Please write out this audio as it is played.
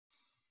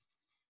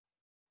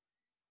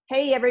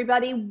Hey,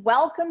 everybody.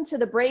 Welcome to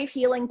the Brave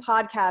Healing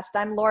Podcast.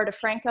 I'm Laura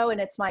DeFranco, and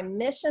it's my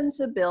mission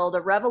to build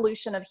a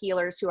revolution of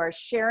healers who are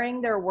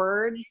sharing their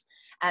words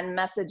and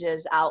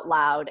messages out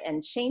loud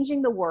and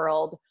changing the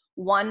world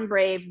one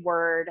brave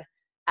word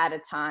at a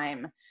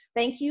time.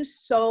 Thank you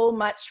so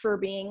much for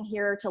being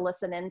here to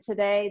listen in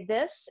today.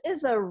 This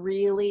is a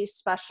really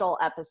special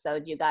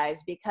episode, you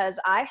guys, because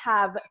I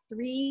have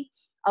three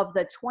of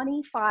the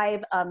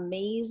 25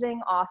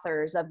 amazing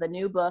authors of the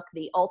new book,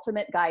 The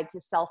Ultimate Guide to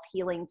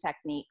Self-Healing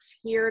Techniques,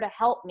 here to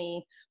help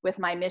me with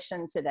my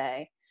mission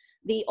today.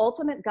 The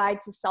Ultimate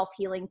Guide to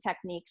Self-Healing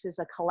Techniques is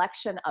a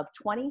collection of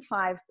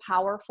 25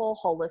 powerful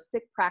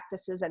holistic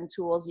practices and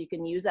tools you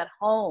can use at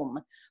home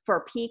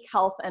for peak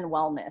health and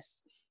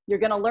wellness. You're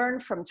going to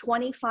learn from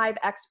 25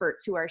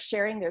 experts who are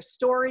sharing their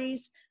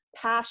stories,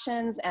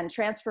 passions, and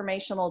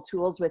transformational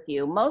tools with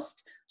you.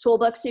 Most tool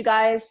books, you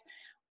guys,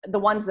 the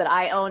ones that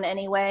I own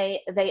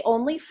anyway, they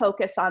only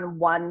focus on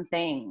one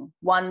thing,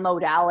 one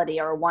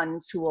modality or one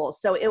tool.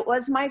 So it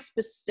was my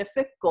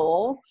specific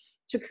goal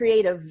to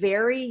create a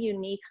very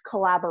unique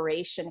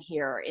collaboration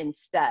here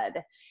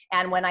instead.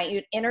 And when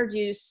I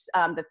introduce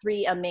the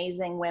three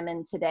amazing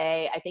women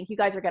today, I think you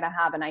guys are going to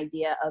have an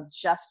idea of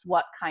just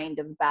what kind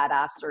of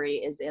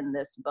badassery is in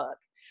this book.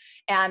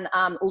 And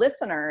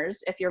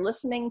listeners, if you're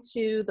listening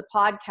to the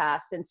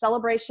podcast in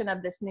celebration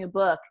of this new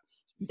book,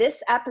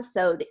 this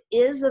episode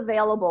is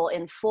available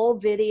in full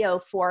video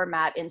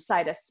format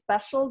inside a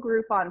special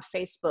group on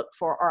Facebook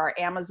for our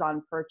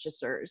Amazon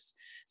purchasers.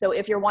 So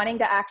if you're wanting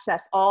to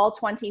access all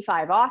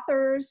 25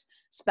 authors,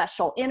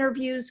 special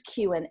interviews,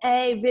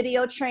 Q&A,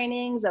 video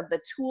trainings of the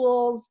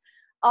tools,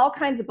 all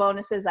kinds of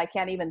bonuses I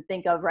can't even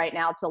think of right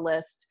now to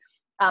list,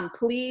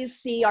 please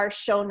see our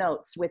show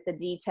notes with the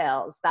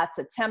details. That's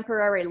a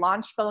temporary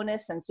launch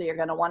bonus, and so you're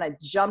going to want to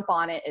jump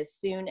on it as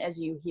soon as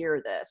you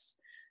hear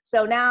this.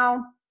 So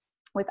now,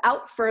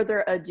 without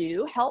further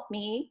ado,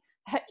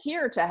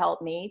 here to help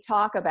me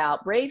talk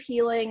about Brave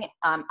Healing.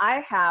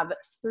 I have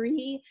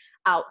three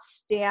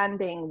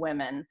outstanding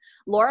women.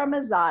 Laura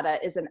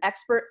Mazzotta is an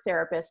expert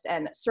therapist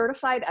and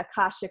certified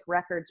Akashic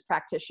Records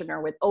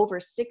practitioner with over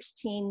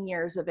 16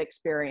 years of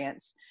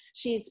experience.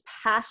 She's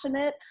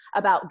passionate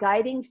about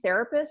guiding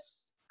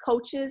therapists,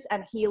 coaches,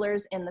 and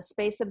healers in the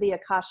space of the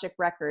Akashic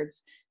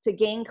Records to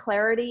gain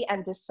clarity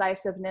and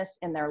decisiveness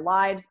in their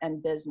lives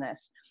and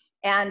business.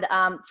 And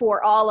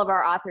for all of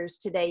our authors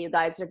today, you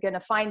guys are going to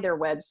find their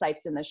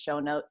websites in the show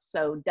notes.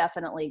 So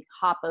definitely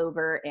hop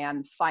over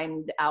and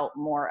find out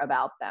more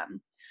about them.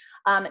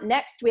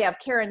 Next, we have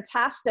Karen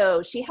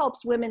Tasto. She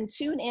helps women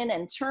tune in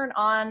and turn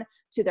on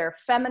to their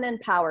feminine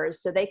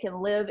powers so they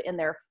can live in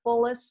their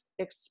fullest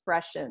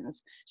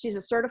expressions. She's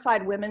a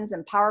certified women's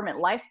empowerment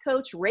life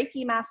coach,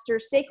 Reiki master,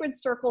 sacred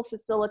circle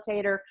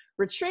facilitator,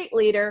 retreat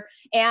leader,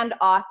 and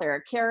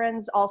author.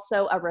 Karen's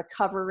also a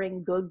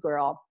recovering good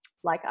girl,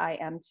 like I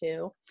am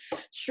too.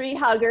 Tree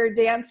hugger,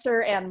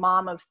 dancer, and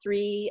mom of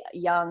three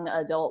young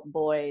adult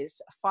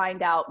boys.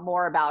 Find out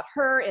more about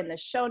her in the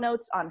show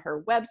notes on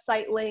her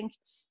website link.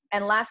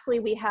 And lastly,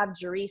 we have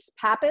Jerice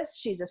Pappas.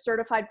 She's a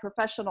certified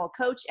professional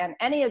coach and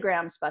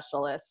Enneagram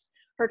specialist.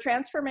 Her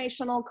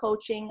transformational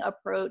coaching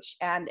approach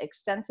and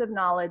extensive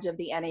knowledge of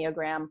the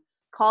Enneagram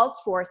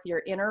calls forth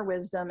your inner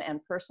wisdom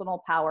and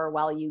personal power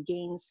while you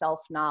gain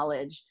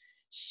self-knowledge.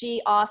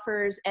 She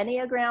offers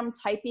Enneagram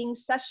typing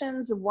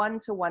sessions,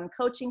 one-to-one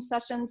coaching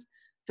sessions,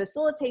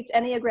 facilitates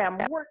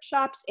Enneagram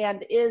workshops,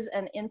 and is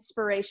an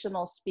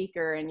inspirational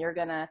speaker. And you're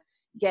going to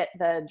get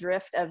the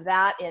drift of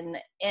that in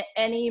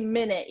any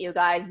minute, you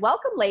guys.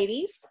 Welcome,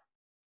 ladies.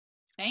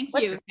 Thank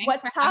you.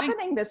 What's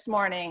happening this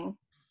morning?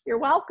 You're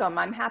welcome.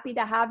 I'm happy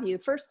to have you.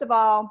 First of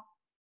all,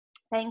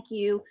 thank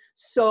you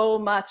so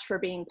much for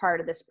being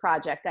part of this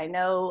project. I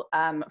know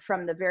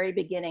from the very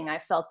beginning, I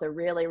felt a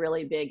really,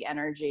 really big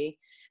energy,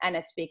 and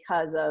it's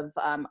because of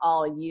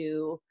all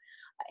you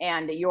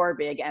and your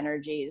big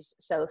energies.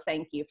 So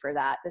thank you for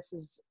that. This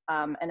is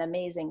an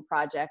amazing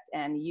project,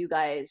 and you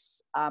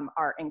guys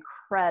are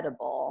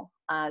incredible.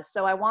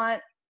 So I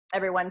want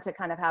everyone to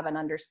kind of have an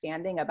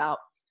understanding about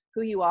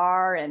who you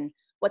are and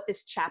what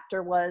this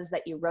chapter was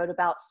that you wrote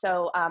about.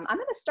 So I'm going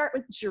to start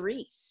with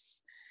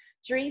Jerice.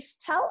 Jerice,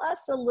 tell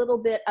us a little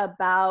bit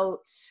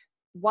about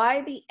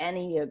why the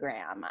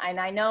Enneagram. And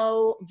I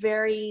know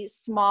very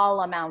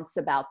small amounts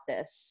about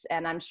this,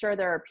 and I'm sure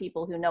there are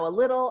people who know a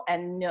little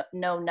and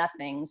know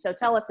nothing. So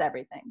tell us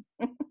everything.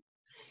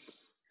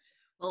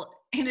 Well,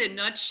 in a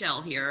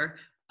nutshell here,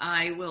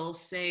 I will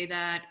say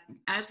that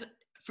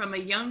from a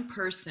young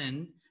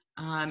person,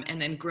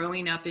 and then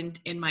growing up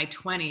in my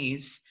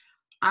 20s,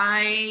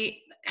 I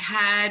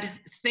had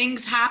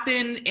things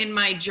happen in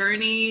my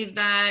journey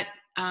that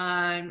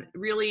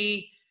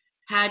really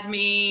had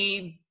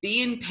me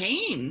be in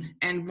pain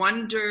and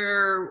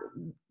wonder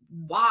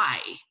why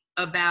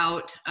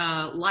about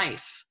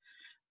life.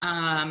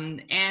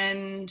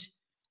 And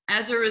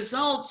as a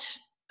result,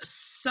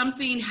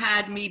 something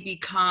had me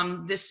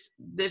become this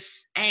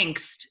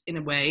angst, in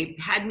a way,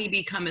 had me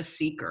become a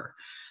seeker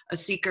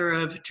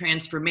of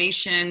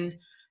transformation.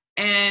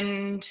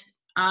 And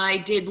I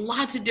did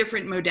lots of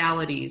different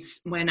modalities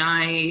when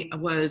I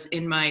was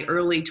in my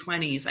early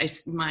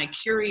 20s. My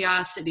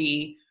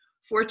curiosity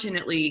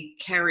fortunately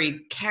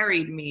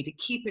carried me to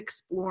keep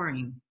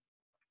exploring.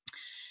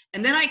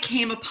 And then I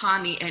came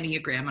upon the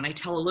Enneagram, and I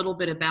tell a little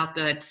bit about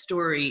that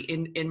story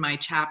in my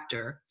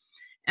chapter.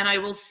 And I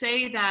will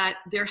say that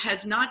there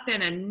has not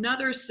been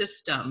another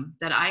system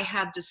that I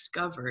have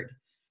discovered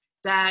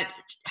that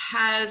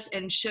has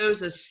and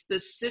shows a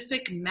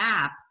specific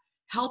map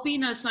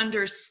helping us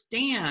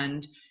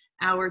understand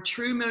our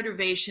true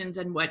motivations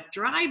and what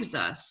drives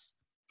us.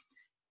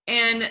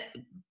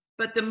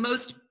 But the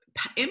most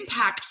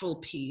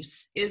impactful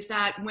piece is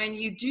that when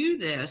you do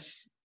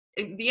this,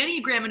 the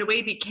Enneagram in a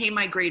way became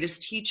my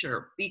greatest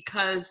teacher,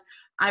 because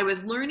I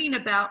was learning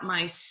about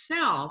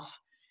myself.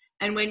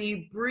 And when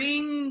you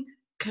bring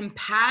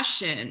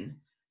compassion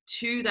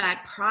to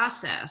that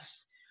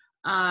process,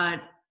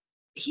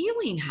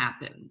 healing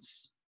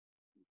happens.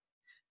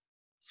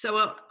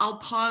 So I'll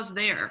pause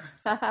there.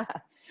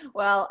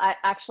 Well,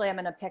 I'm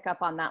going to pick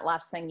up on that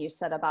last thing you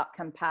said about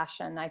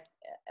compassion. I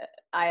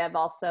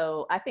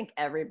think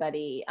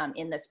everybody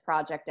in this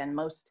project, and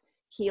most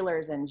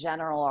healers in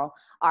general,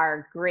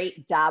 are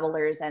great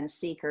dabblers and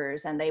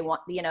seekers, and they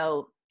want,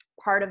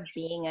 part of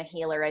being a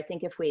healer. I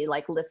think if we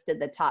listed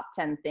the top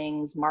 10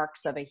 things,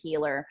 marks of a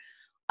healer,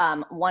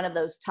 one of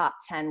those top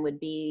 10 would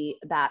be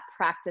that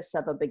practice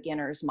of a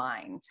beginner's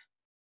mind,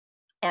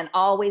 and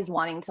always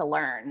wanting to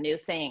learn new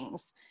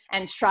things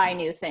and try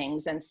new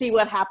things and see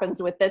what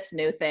happens with this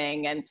new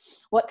thing, and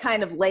what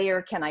kind of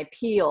layer can I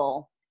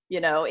peel,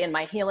 in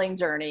my healing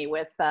journey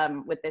with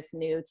this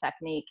new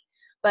technique.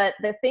 But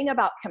the thing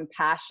about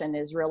compassion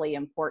is really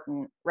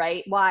important,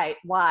 right? Why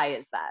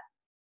is that?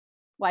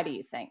 Why do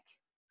you think?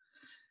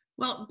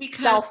 Well,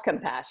 because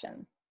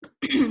self-compassion.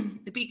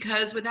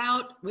 Because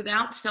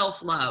without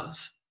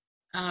self-love,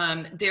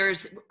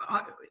 there's,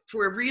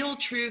 for real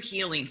true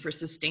healing, for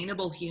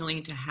sustainable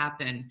healing to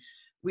happen,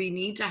 we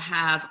need to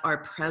have our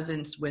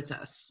presence with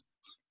us.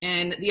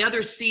 And the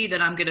other C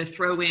that I'm going to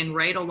throw in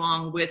right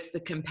along with the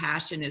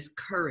compassion is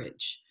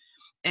courage.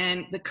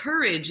 And the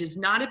courage is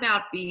not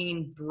about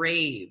being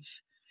brave.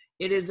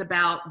 It is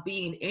about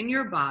being in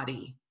your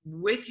body,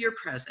 with your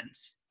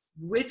presence,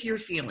 with your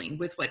feeling,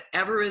 with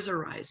whatever is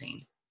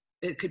arising.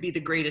 It could be the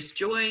greatest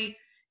joy.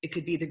 It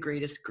could be the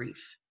greatest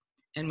grief.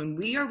 And when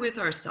we are with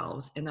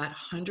ourselves in that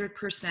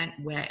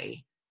 100%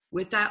 way,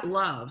 with that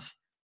love,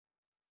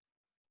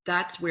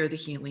 that's where the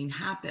healing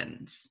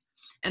happens.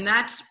 And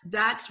that's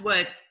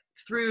what,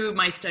 through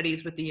my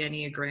studies with the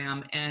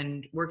Enneagram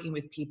and working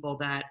with people,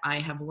 that I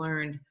have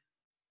learned.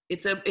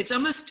 It's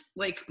almost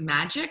like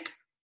magic,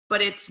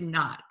 but it's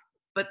not.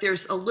 But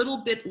there's a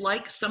little bit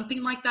like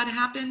something like that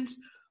happens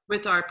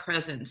with our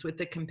presence, with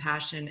the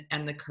compassion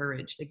and the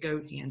courage that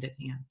go hand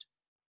in hand.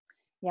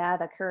 Yeah,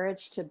 the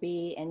courage to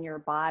be in your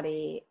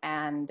body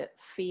and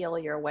feel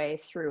your way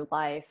through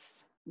life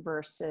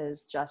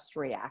versus just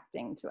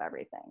reacting to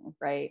everything,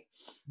 right?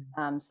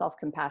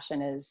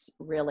 Self-compassion is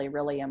really,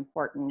 really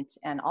important.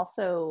 And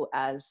also,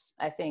 as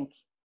I think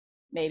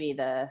maybe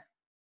the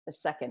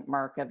second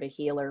mark of a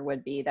healer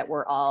would be that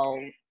we're all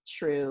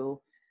true,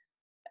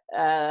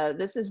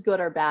 this is good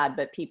or bad,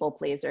 but people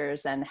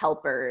pleasers and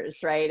helpers,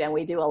 right? And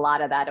we do a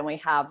lot of that, and we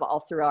have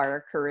all through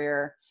our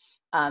career.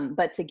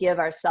 But to give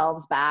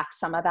ourselves back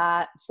some of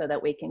that so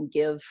that we can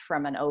give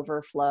from an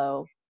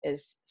overflow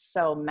is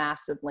so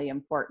massively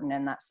important.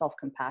 And that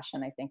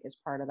self-compassion, I think, is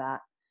part of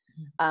that.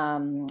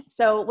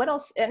 So what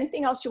else,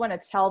 anything else you want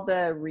to tell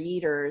the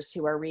readers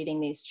who are reading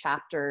these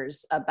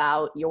chapters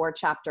about your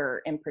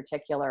chapter in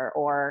particular,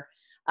 or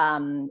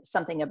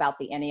something about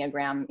the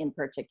Enneagram in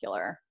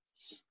particular?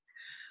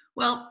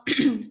 Well,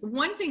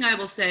 one thing I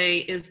will say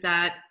is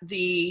that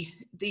the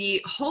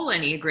whole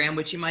Enneagram,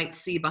 which you might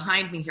see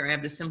behind me here, I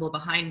have the symbol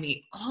behind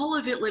me, all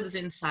of it lives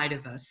inside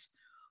of us.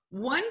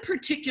 One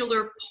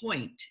particular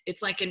point,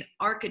 it's like an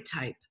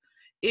archetype,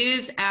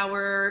 is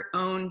our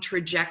own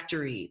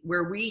trajectory,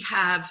 where we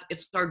have,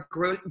 it's our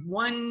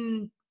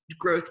one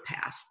growth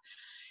path.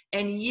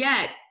 And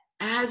yet,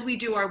 as we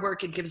do our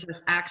work, it gives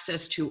us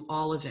access to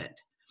all of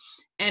it.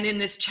 And in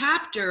this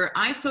chapter,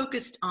 I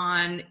focused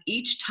on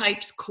each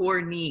type's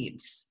core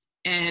needs.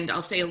 And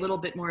I'll say a little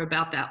bit more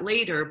about that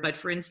later. But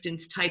for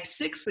instance, type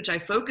 6, which I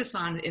focus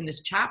on in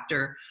this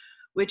chapter,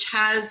 which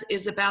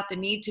is about the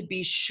need to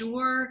be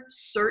sure,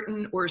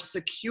 certain, or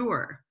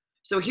secure.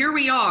 So here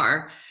we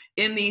are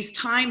in these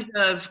times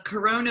of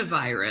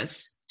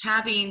coronavirus,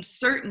 having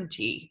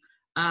certainty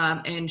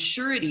and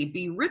surety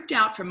be ripped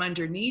out from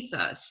underneath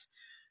us.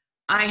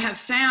 I have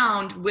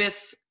found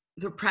with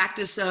the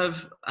practice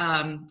of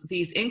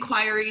these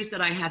inquiries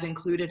that I have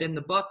included in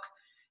the book,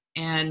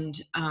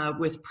 and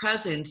with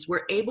presence,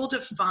 we're able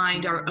to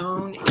find our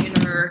own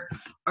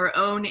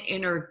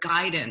inner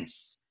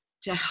guidance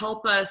to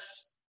help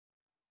us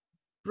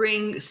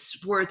bring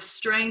forth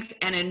strength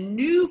and a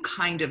new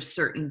kind of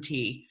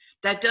certainty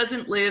that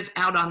doesn't live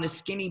out on the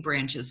skinny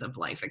branches of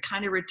life. It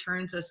kind of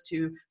returns us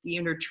to the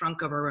inner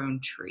trunk of our own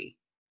tree.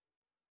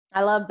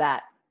 I love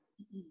that.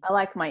 I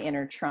like my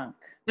inner trunk.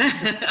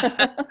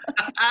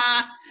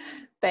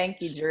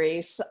 Thank you,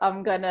 Dries.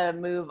 I'm going to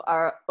move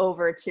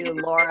over to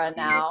Laura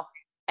now.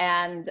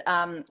 And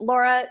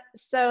Laura,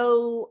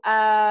 so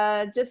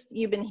just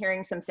you've been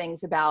hearing some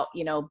things about,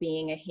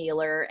 being a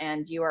healer,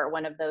 and you are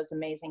one of those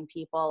amazing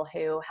people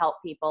who help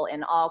people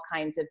in all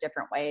kinds of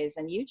different ways.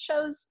 And you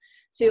chose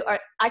to,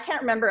 I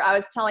can't remember, I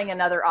was telling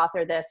another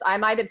author this, I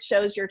might have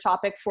chose your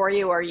topic for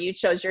you, or you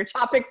chose your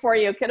topic for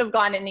you. It could have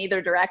gone in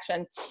either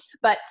direction.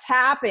 But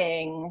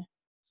tapping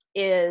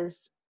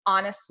is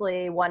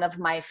honestly one of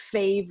my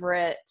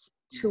favorite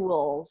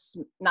tools,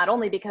 not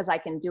only because I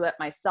can do it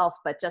myself,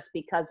 but just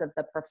because of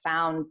the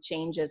profound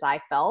changes I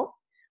felt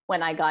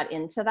when I got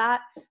into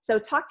that. So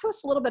talk to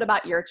us a little bit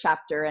about your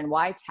chapter and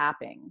why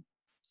tapping.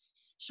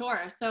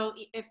 Sure. So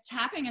if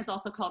tapping is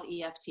also called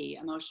EFT,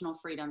 Emotional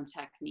Freedom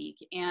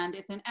Technique, and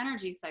it's an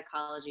energy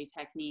psychology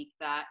technique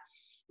that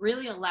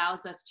really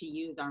allows us to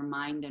use our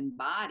mind and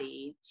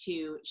body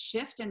to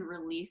shift and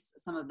release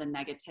some of the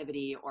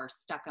negativity or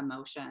stuck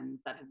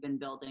emotions that have been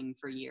building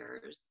for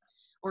years,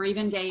 or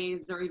even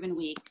days, or even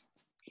weeks.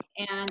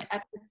 And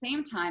at the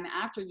same time,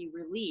 after you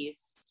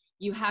release,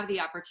 you have the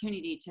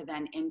opportunity to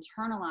then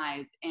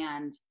internalize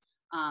and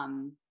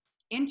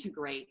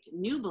integrate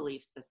new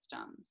belief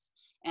systems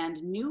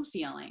and new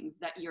feelings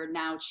that you're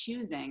now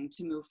choosing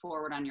to move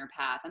forward on your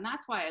path. And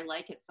that's why I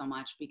like it so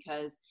much,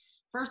 because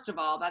first of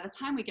all, by the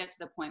time we get to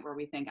the point where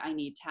we think I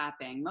need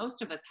tapping,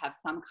 most of us have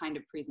some kind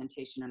of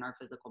presentation in our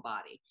physical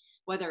body,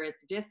 whether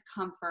it's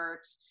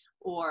discomfort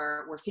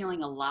or we're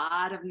feeling a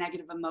lot of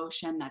negative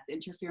emotion that's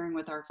interfering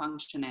with our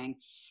functioning.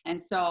 And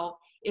so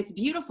it's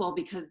beautiful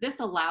because this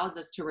allows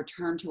us to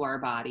return to our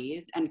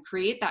bodies and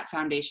create that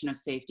foundation of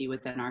safety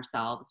within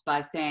ourselves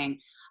by saying,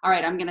 all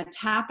right, I'm going to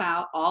tap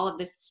out all of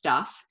this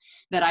stuff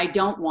that I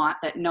don't want,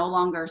 that no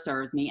longer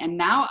serves me. And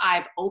now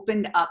I've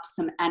opened up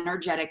some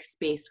energetic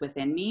space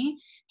within me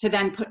to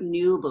then put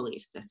new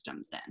belief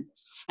systems in.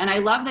 And I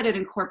love that it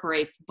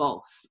incorporates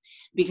both,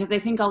 because I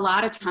think a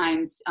lot of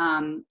times,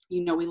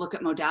 we look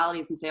at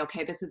modalities and say,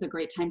 okay, this is a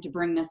great time to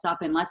bring this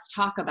up and let's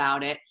talk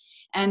about it.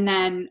 And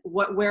then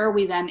where are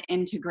we then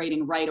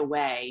integrating right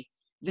away?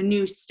 The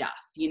new stuff,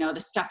 the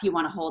stuff you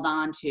want to hold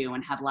on to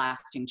and have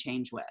lasting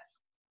change with.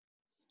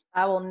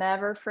 I will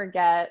never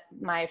forget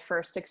my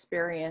first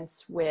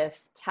experience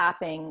with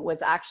tapping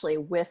was actually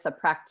with a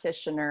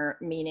practitioner,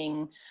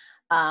 meaning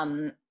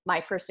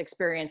my first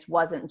experience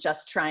wasn't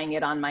just trying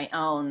it on my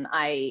own.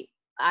 I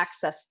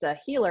accessed a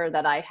healer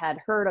that I had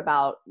heard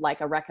about,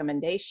 like a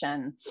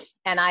recommendation,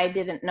 and I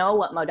didn't know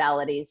what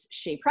modalities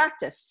she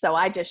practiced. So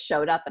I just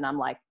showed up and I'm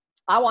like,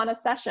 I want a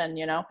session,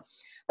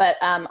 But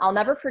I'll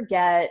never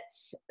forget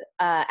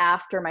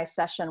after my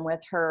session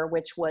with her,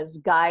 which was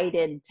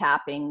guided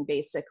tapping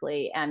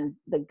basically, and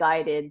the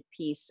guided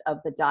piece of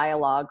the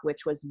dialogue,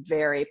 which was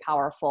very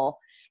powerful.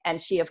 And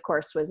she, of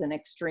course, was an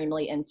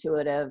extremely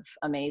intuitive,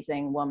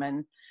 amazing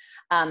woman.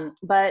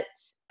 But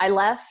I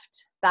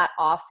left that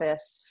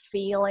office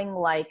feeling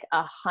like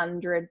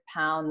 100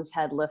 pounds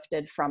had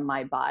lifted from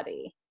my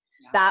body.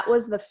 Yeah. That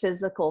was the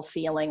physical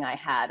feeling I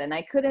had. And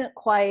I couldn't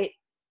quite,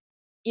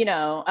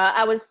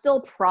 I was still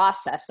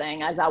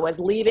processing as I was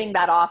leaving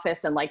that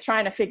office and like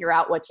trying to figure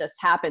out what just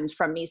happened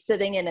from me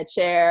sitting in a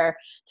chair,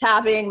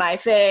 tapping my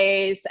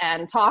face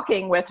and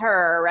talking with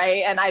her.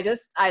 Right. And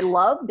I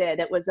loved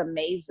it. It was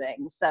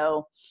amazing.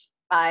 So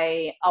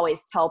I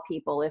always tell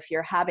people, if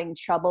you're having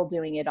trouble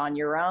doing it on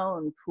your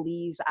own,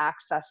 please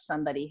access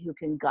somebody who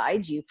can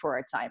guide you for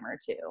a time or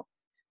two.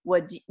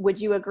 Would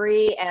you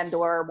agree? And,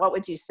 or what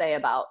would you say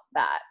about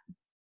that?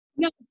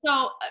 No,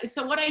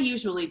 so what I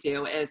usually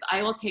do is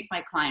I will take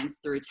my clients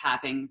through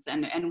tappings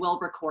and we'll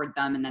record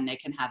them, and then they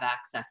can have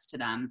access to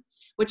them,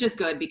 which is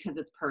good because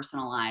it's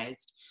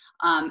personalized.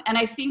 And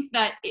I think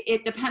that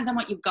it depends on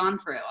what you've gone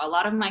through. A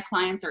lot of my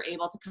clients are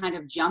able to kind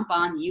of jump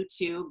on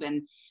YouTube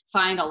and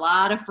find a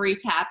lot of free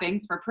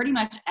tappings for pretty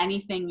much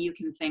anything you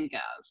can think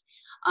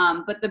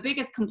of. But the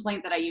biggest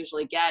complaint that I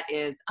usually get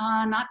is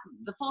not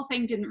the full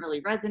thing didn't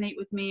really resonate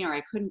with me, or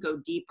I couldn't go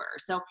deeper.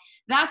 So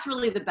that's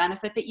really the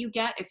benefit that you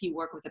get if you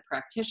work with a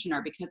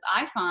practitioner, because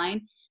I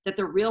find that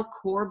the real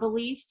core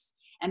beliefs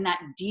and that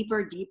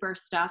deeper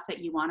stuff that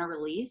you want to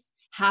release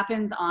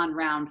happens on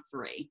round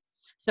 3.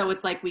 So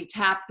it's like we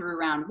tap through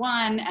round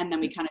 1, and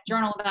then we kind of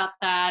journal about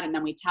that, and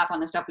then we tap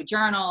on the stuff we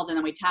journaled, and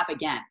then we tap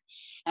again.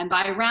 And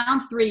by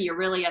round 3, you're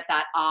really at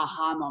that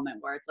aha moment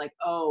where it's like,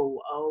 oh,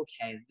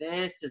 okay,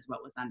 this is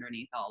what was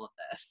underneath all of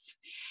this.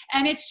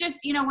 And it's just,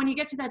 when you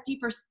get to that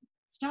deeper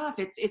stuff,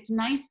 it's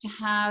nice to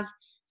have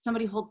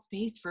somebody hold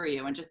space for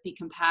you and just be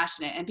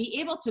compassionate and be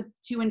able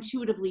to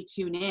intuitively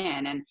tune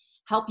in and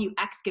help you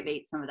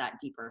excavate some of that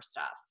deeper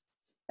stuff.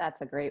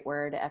 That's a great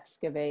word,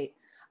 excavate.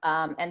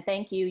 And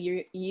thank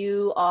you.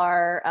 You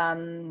are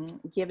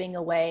giving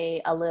away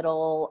a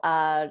little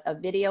a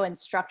video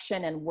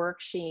instruction and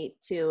worksheet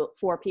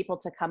for people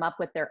to come up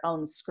with their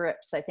own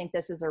scripts. I think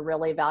this is a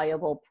really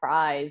valuable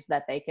prize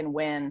that they can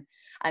win.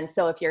 And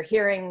so if you're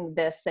hearing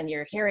this and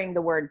you're hearing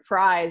the word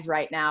prize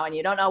right now and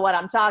you don't know what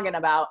I'm talking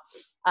about,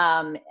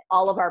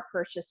 all of our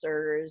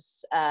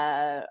purchasers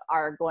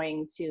are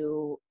going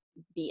to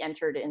be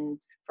entered in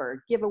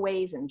for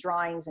giveaways and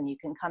drawings, and you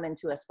can come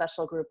into a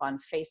special group on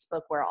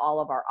Facebook where all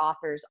of our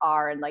authors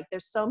are. And like,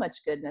 there's so much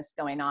goodness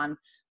going on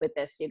with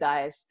this, you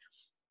guys.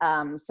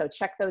 So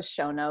check those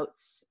show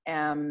notes.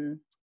 And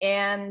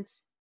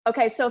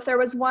okay, so if there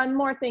was one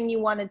more thing you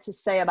wanted to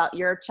say about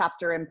your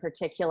chapter in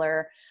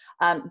particular,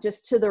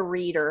 just to the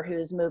reader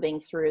who's moving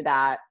through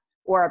that,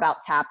 or about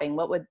tapping,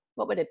 what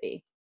would it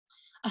be?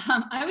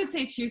 I would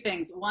say two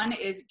things. One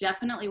is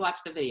definitely watch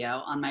the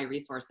video on my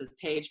resources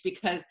page,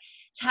 because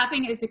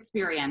tapping is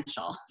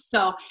experiential.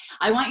 So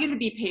I want you to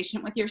be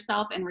patient with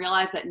yourself and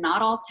realize that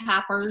not all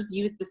tappers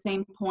use the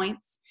same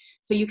points.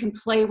 So you can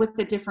play with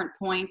the different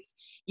points.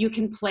 You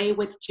can play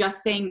with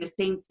just saying the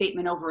same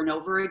statement over and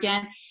over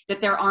again,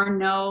 that there are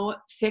no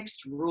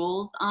fixed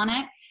rules on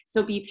it.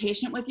 So be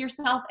patient with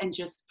yourself and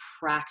just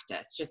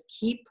practice. Just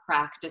keep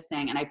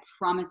practicing. And I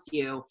promise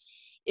you,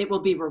 it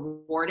will be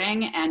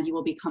rewarding and you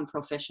will become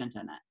proficient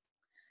in it.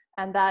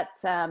 And that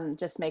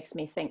just makes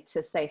me think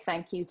to say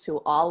thank you to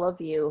all of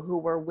you who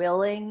were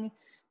willing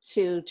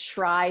to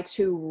try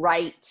to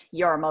write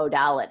your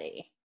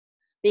modality,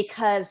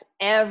 because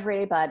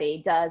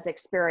everybody does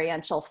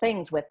experiential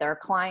things with their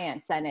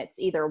clients, and it's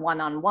either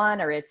one-on-one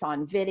or it's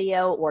on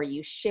video, or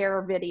you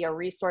share video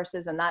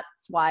resources. And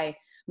that's why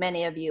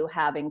many of you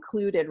have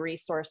included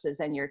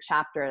resources in your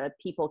chapter that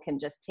people can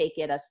just take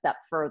it a step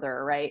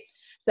further, right?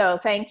 So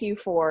thank you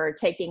for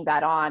taking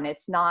that on.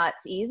 It's not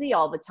easy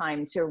all the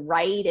time to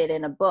write it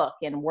in a book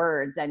in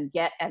words and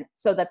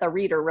so that the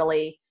reader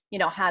really,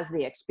 has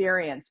the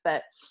experience.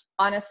 But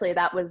honestly,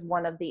 that was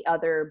one of the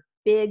other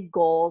big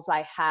goals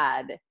I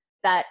had,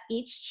 that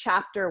each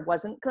chapter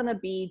wasn't going to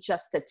be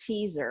just a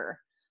teaser,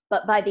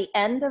 but by the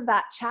end of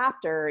that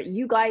chapter,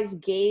 you guys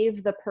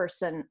gave the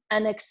person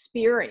an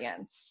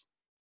experience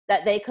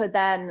that they could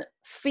then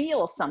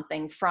feel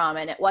something from.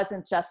 And it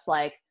wasn't just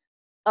like,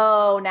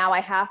 oh, now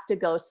I have to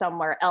go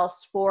somewhere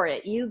else for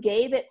it. You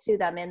gave it to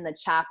them in the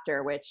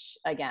chapter, which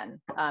again,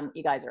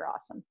 you guys are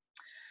awesome.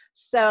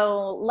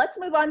 So let's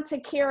move on to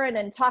Karen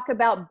and talk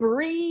about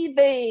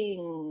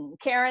breathing.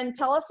 Karen,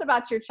 tell us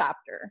about your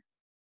chapter.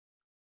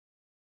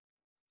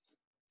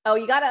 Oh,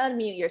 you got to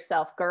unmute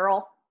yourself,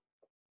 girl.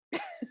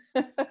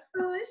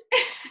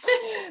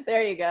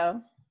 There you go.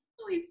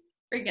 Always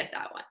forget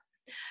that one.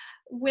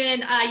 When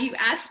you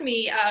asked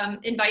me,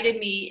 invited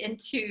me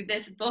into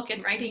this book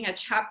and writing a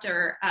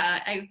chapter,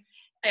 I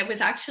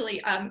was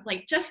actually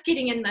like just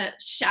getting in the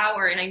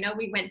shower, and I know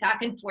we went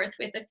back and forth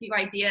with a few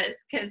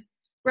ideas, because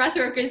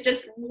breathwork is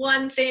just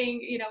one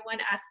thing, one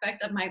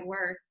aspect of my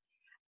work.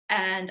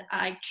 And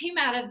I came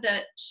out of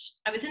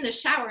I was in the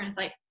shower and it's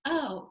like,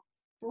 oh,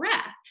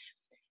 breath,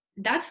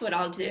 that's what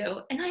I'll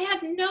do. And I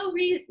had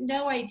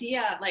no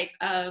idea, like,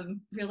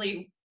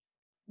 really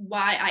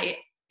why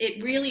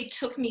it really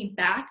took me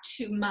back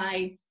to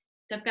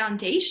the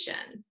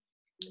foundation,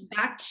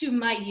 back to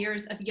my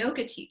years of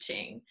yoga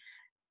teaching.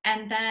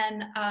 And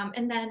then,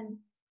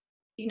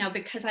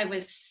 because I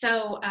was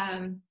so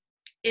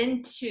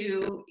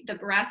into the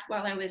breath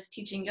while I was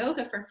teaching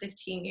yoga for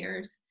 15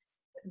 years,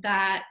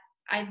 that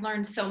I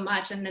learned so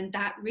much. And then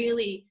that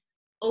really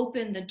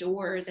opened the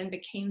doors and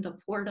became the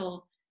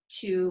portal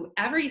to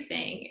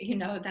everything,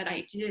 that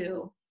I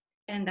do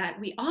and that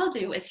we all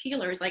do as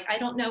healers. Like, I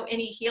don't know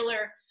any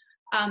healer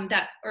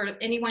or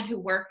anyone who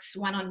works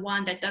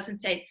one-on-one that doesn't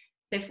say,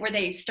 before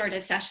they start a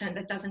session,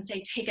 that doesn't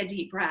say, take a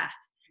deep breath,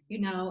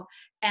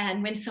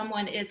 and when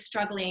someone is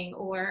struggling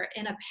or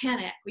in a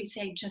panic, we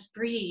say, just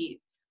breathe.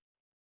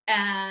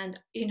 And,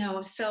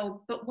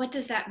 but what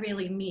does that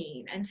really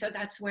mean? And so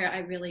that's where I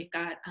really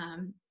got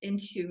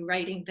into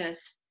writing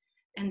this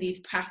and these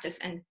practice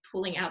and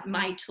pulling out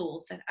my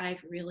tools that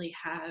I've really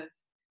have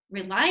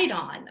relied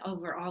on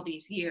over all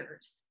these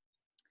years.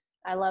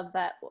 I love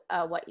that,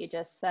 what you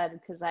just said,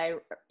 because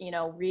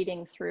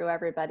reading through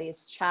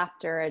everybody's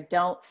chapter, I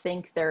don't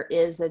think there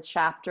is a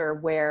chapter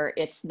where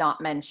it's not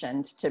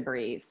mentioned to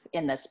breathe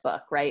in this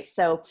book, right?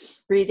 So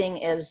breathing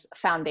is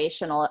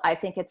foundational. I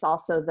think it's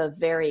also the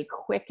very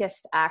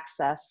quickest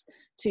access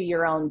to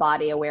your own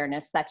body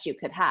awareness that you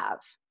could have.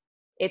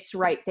 It's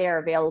right there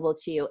available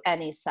to you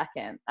any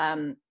second.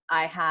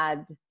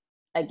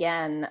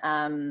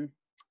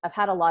 I've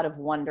had a lot of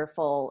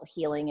wonderful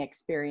healing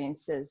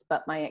experiences,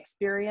 but my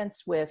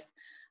experience with,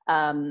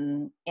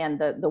 and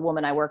the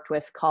woman I worked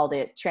with called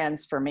it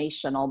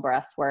transformational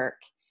breath work,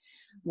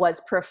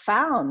 was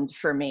profound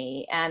for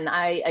me. And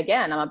I'm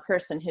a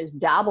person who's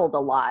dabbled a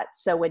lot.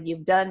 So when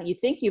you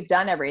think you've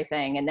done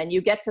everything, and then you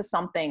get to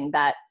something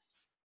that,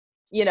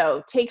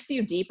 takes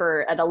you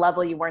deeper at a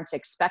level you weren't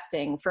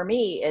expecting. For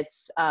me, it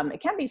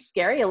can be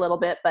scary a little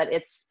bit, but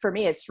for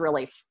me, it's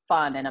really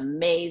fun and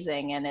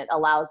amazing. And it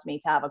allows me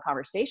to have a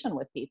conversation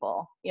with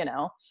people,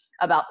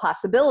 about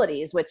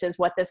possibilities, which is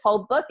what this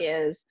whole book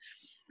is.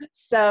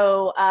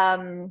 So,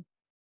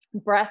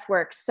 breath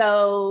work.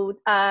 So,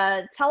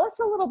 tell us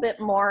a little bit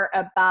more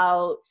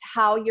about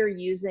how you're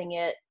using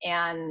it.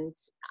 And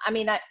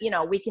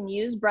we can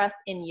use breath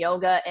in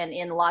yoga and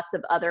in lots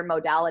of other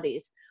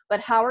modalities, but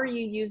how are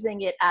you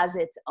using it as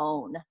its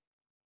own?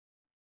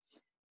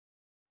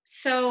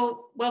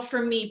 So, well,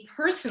 for me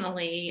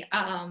personally,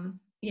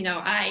 you know,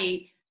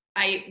 I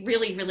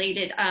really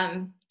related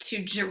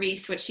to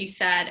Jerice, what she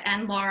said,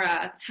 and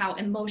Laura, how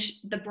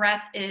the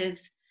breath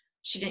is,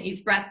 she didn't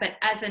use breath, but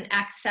as an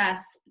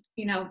access,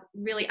 you know,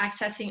 really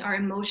accessing our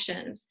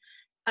emotions,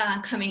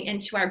 coming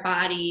into our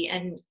body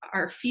and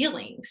our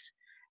feelings.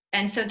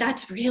 And so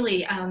that's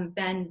really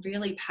been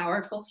really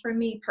powerful for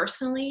me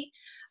personally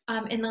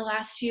in the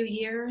last few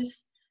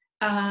years.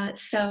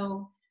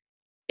 So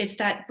it's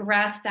that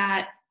breath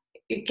that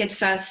it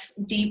gets us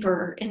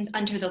deeper in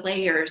under the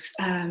layers.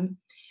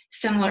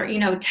 Similar, you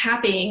know,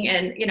 tapping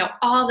and, you know,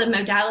 all the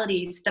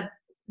modalities,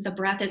 the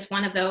breath is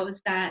one of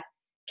those that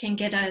can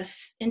get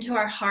us into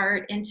our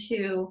heart,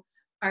 into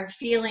our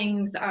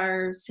feelings,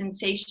 our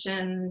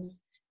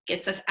sensations,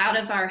 gets us out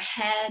of our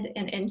head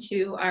and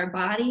into our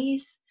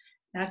bodies.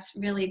 That's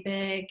really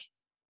big.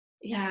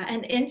 Yeah,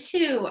 and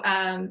into,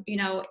 you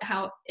know,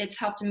 how it's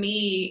helped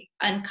me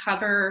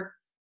uncover,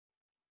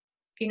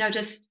 you know,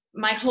 just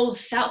my whole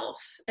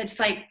self. It's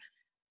like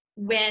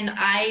when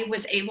I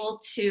was able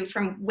to,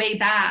 from way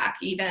back,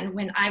 even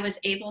when I was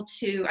able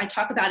to, I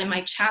talk about in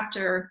my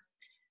chapter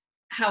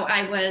how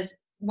I was,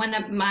 one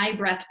of my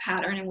breath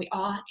pattern, and we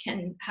all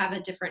can have a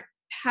different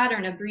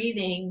pattern of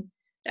breathing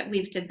that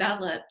we've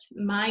developed.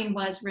 Mine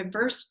was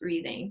reverse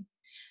breathing.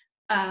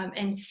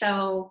 And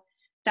so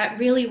that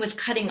really was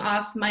cutting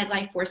off my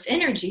life force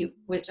energy,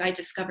 which I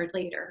discovered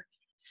later.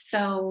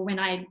 So when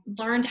I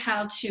learned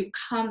how to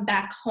come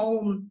back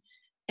home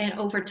and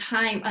over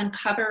time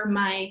uncover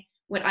my,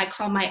 what I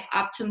call my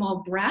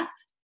optimal breath,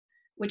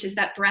 which is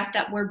that breath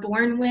that we're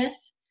born with.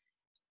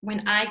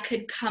 When I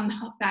could come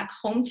back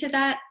home to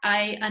that,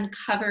 I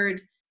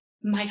uncovered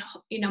my,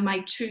 you know, my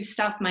true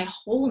self, my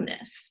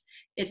wholeness.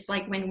 It's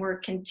like when we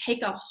can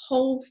take a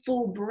whole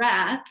full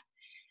breath,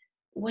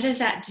 what does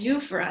that do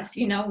for us?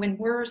 You know, when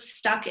we're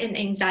stuck in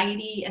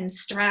anxiety and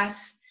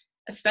stress,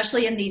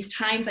 especially in these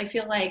times, I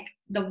feel like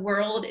the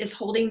world is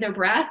holding their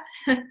breath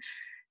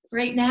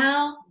right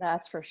now.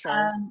 That's for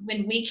sure.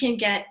 When we can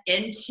get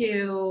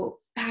into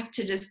back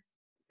to just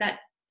that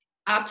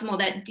optimal,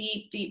 that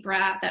deep, deep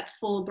breath, that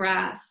full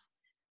breath,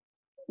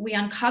 we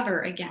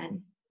uncover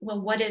again,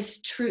 well, what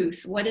is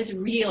truth? What is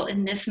real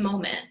in this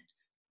moment?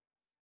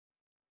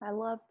 I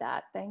love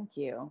that. Thank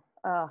you.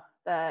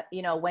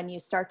 You know, when you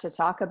start to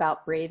talk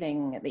about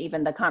breathing,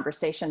 even the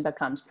conversation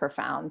becomes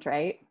profound,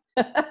 right?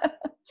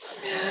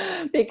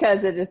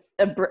 Because it is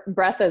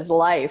breath is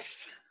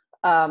life.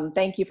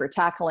 Thank you for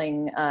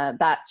tackling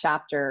that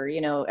chapter.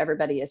 You know,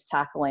 everybody is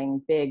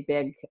tackling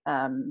big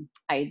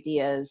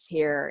ideas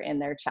here in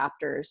their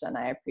chapters, and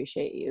I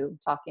appreciate you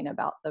talking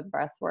about the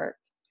breath work.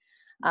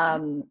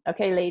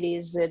 Okay,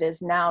 ladies, it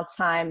is now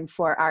time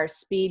for our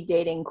speed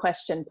dating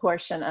question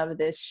portion of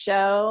this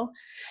show.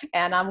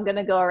 And I'm going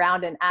to go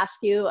around and ask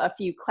you a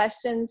few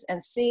questions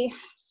and see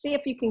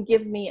if you can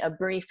give me a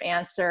brief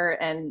answer.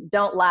 And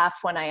don't laugh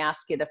when I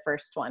ask you the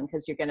first one,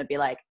 because you're going to be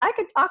like, I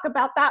could talk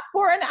about that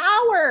for an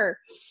hour.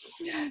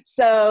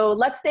 So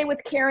let's stay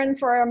with Karen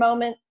for a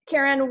moment.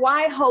 Karen,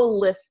 why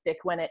holistic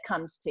when it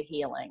comes to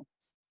healing?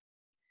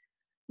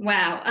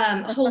 Wow.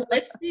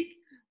 Holistic.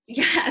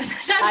 Yes.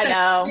 I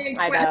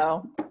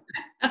know.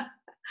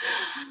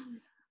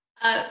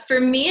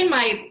 For me and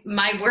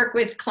my work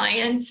with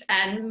clients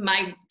and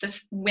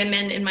the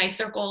women in my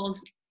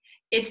circles,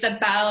 it's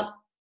about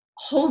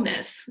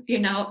wholeness, you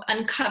know,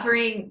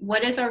 uncovering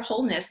what is our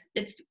wholeness.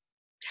 It's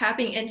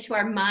tapping into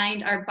our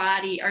mind, our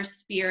body, our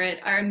spirit,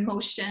 our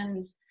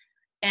emotions,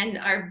 and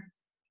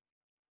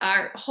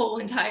our whole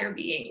entire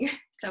being.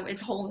 So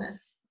it's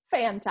wholeness.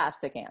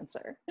 Fantastic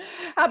answer.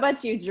 How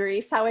about you,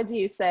 Jerice? How would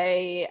you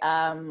say,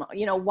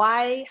 you know,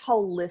 why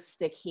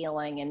holistic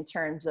healing in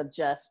terms of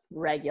just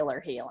regular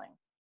healing?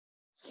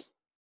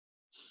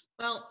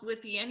 Well,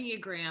 with the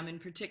Enneagram in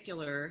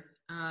particular,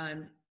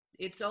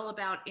 it's all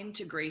about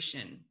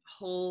integration,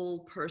 whole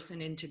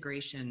person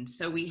integration.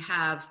 So we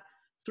have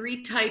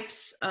 3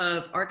 types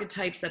of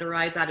archetypes that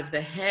arise out of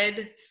the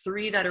head,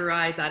 3 that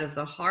arise out of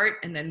the heart,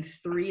 and then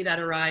 3 that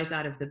arise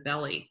out of the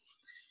belly.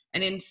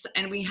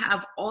 And we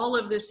have all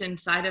of this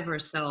inside of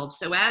ourselves.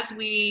 So as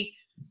we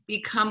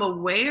become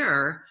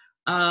aware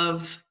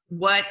of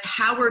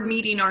how we're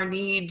meeting our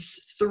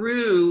needs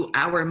through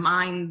our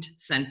mind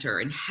center,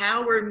 and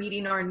how we're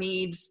meeting our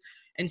needs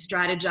and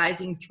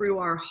strategizing through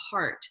our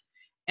heart,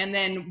 and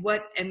then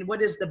what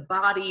is the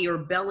body or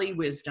belly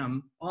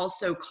wisdom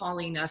also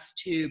calling us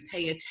to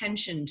pay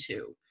attention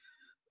to,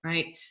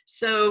 right?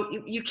 So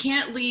you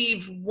can't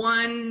leave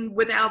one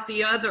without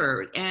the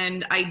other.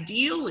 And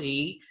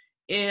ideally,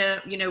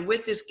 you know,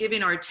 with this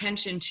giving our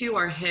attention to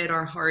our head,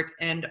 our heart,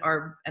 and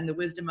the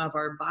wisdom of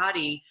our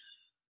body,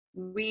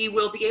 we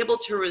will be able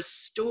to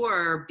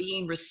restore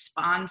being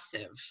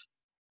responsive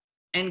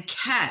and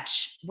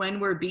catch when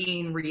we're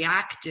being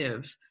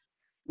reactive,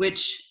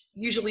 which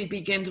usually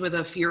begins with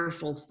a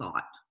fearful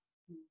thought.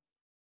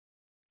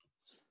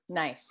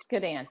 Nice.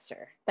 Good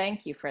answer.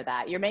 Thank you for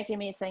that. You're making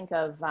me think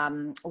of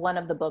one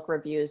of the book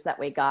reviews that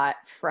we got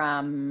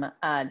from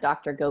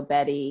Dr.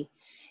 Gobetti.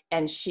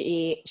 and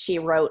she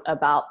wrote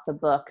about the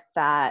book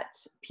that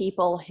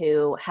people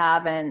who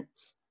haven't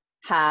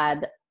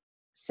had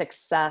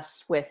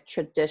success with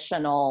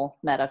traditional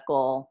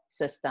medical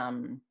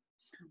system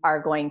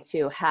are going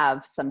to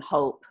have some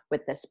hope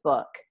with this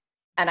book.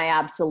 And I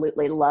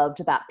absolutely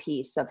loved that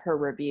piece of her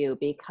review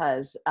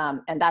because,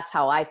 and that's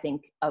how I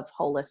think of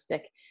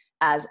holistic,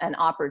 as an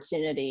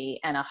opportunity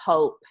and a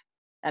hope.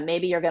 And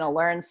maybe you're going to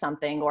learn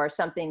something, or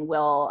something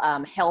will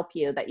help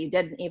you that you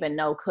didn't even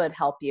know could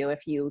help you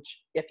if you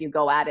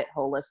go at it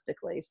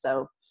holistically.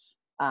 So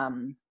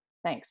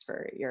thanks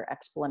for your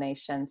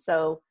explanation.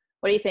 So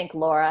what do you think,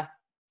 Laura?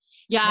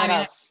 Yeah, What I mean,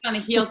 else? on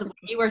the heels of what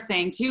you were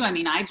saying too, I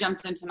mean, I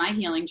jumped into my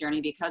healing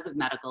journey because of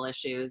medical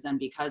issues and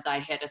because I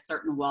hit a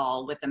certain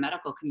wall with the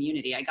medical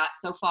community. I got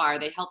so far,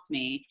 they helped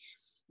me.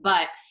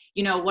 But,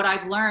 you know, what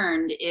I've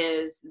learned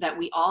is that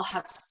we all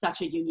have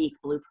such a unique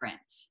blueprint,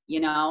 you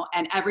know,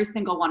 and every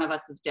single one of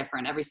us is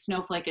different. Every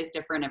snowflake is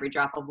different. Every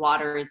drop of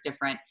water is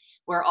different.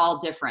 We're all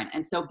different.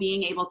 And so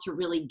being able to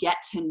really get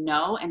to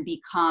know and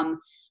become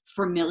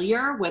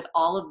familiar with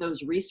all of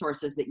those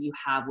resources that you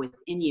have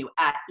within you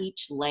at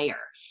each layer.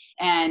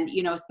 And,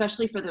 you know,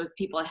 especially for those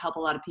people, I help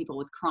a lot of people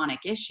with chronic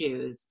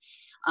issues,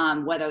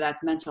 whether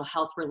that's mental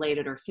health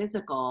related or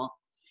physical,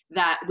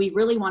 that we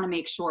really want to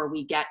make sure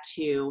we get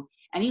to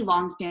any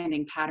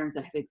longstanding patterns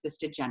that have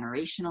existed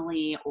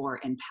generationally or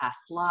in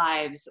past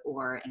lives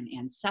or in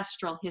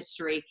ancestral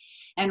history,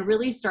 and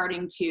really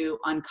starting to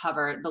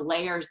uncover the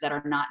layers that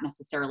are not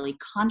necessarily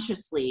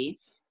consciously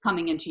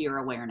coming into your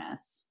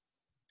awareness.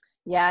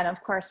 Yeah, and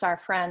of course, our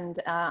friend,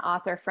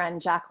 author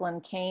friend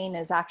Jacqueline Kane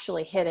is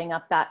actually hitting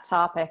up that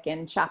topic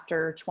in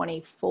chapter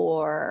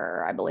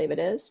 24, I believe it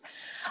is,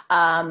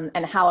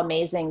 and how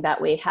amazing that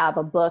we have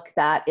a book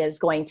that is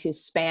going to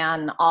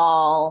span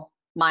all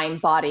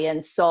mind, body,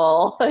 and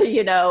soul,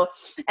 you know,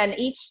 and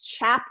each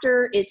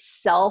chapter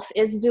itself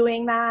is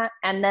doing that,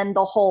 and then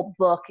the whole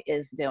book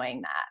is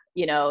doing that,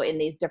 you know, in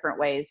these different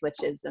ways,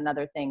 which is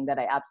another thing that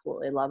I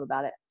absolutely love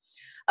about it.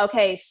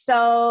 Okay,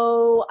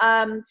 so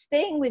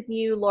staying with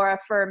you, Laura,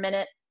 for a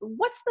minute,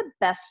 what's the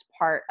best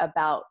part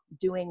about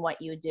doing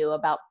what you do,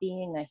 about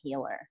being a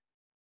healer?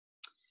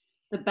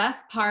 The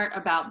best part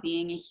about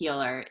being a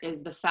healer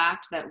is the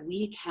fact that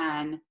we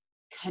can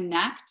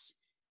connect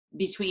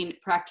between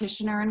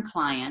practitioner and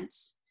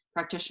clients,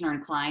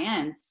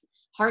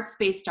 heart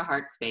space to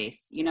heart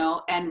space, you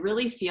know, and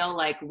really feel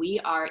like we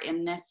are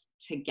in this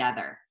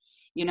together,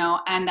 you know,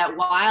 and that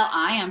while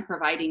I am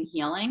providing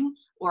healing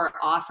or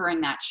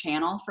offering that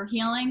channel for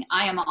healing,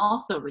 I am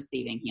also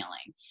receiving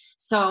healing.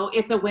 So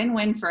it's a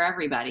win-win for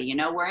everybody. You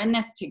know, we're in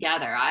this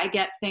together. I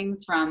get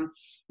things from,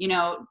 you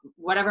know,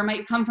 whatever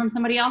might come from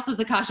somebody else's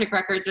Akashic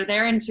records or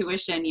their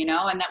intuition, you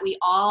know, and that we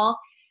all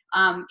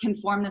can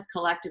form this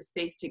collective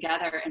space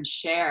together and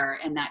share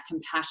in that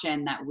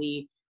compassion that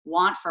we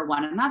want for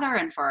one another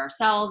and for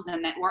ourselves,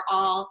 and that we're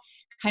all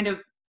kind of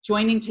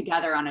joining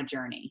together on a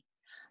journey.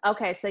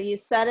 Okay, so you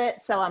said it,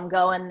 so I'm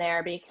going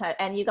there because,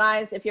 and you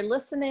guys, if you're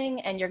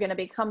listening and you're going to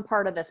become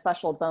part of the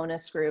special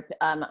bonus group,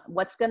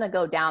 what's going to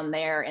go down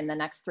there in the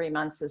next 3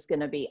 months is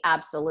going to be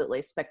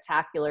absolutely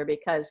spectacular,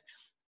 because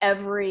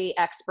every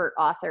expert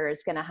author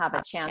is going to have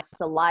a chance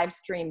to live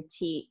stream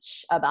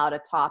teach about a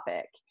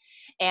topic.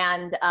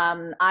 And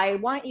I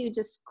want you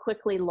just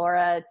quickly,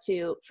 Laura,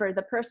 for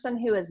the person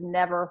who has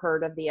never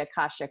heard of the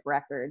Akashic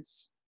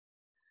Records,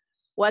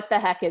 what the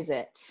heck is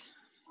it?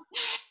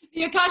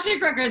 The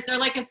Akashic Records, they're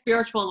like a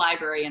spiritual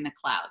library in the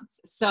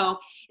clouds. So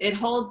it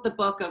holds the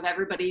book of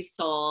everybody's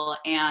soul,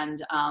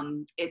 and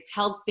it's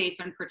held safe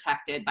and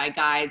protected by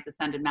guides,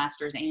 ascended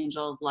masters,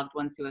 angels, loved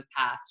ones who have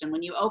passed. And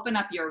when you open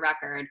up your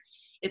record,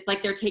 it's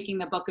like they're taking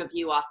the book of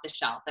you off the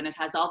shelf, and it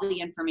has all the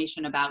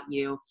information about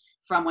you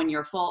from when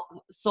your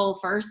soul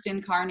first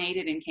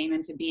incarnated and came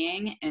into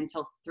being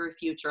until through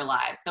future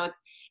lives. So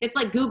it's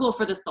like Google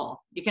for the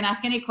soul. You can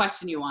ask any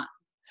question you want.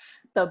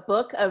 The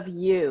book of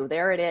you.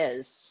 There it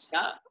is.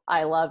 Yeah.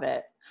 I love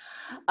it.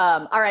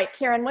 All right,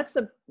 Karen, what's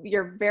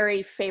your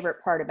very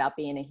favorite part about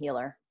being a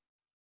healer?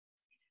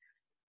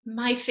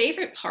 My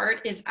favorite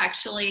part is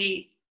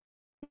actually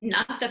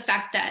not the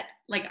fact that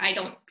like I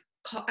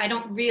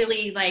don't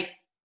really like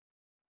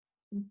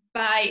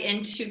buy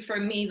into, for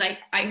me, like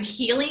I'm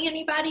healing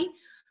anybody.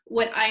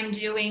 What I'm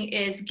doing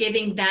is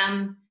giving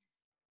them,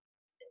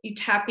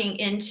 tapping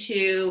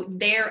into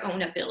their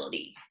own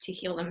ability to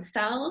heal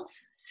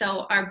themselves.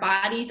 So our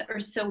bodies are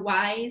so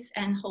wise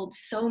and hold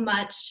so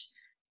much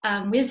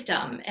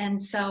wisdom.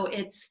 And so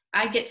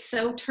I get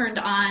so turned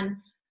on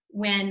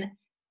when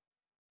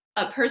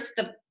a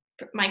person,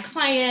 my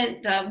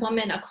client, the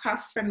woman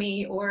across from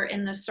me or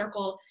in the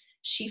circle,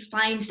 she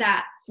finds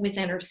that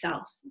within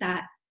herself,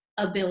 that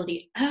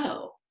ability.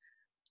 Oh,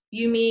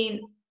 you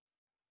mean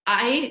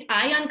I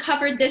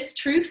uncovered this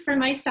truth for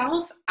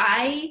myself.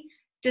 I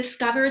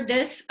discovered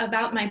this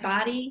about my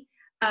body.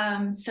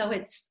 So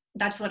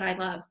that's what I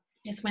love,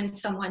 is when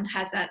someone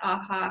has that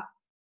aha.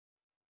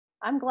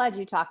 I'm glad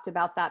you talked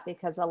about that,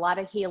 because a lot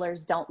of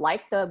healers don't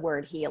like the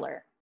word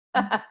healer.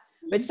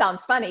 which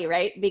sounds funny,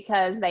 right?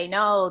 Because they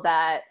know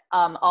that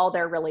all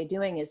they're really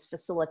doing is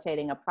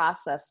facilitating a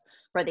process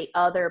for the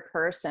other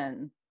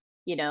person,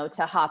 you know,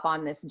 to hop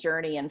on this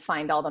journey and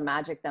find all the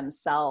magic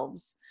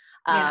themselves.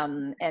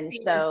 And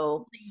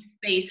so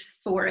space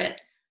for it.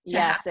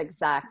 Yes,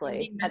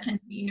 exactly. The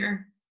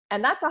container.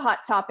 And that's a hot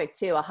topic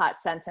too, a hot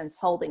sentence,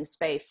 holding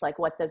space. Like,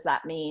 what does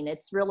that mean?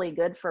 It's really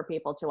good for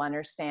people to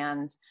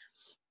understand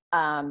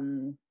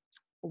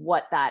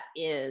what that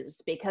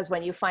is, because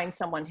when you find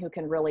someone who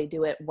can really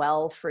do it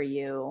well for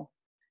you,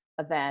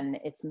 then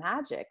it's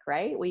magic,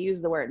 right? We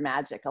use the word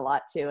magic a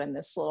lot too in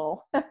this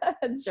little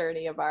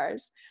journey of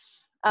ours.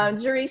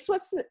 Jerice,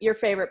 what's your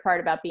favorite part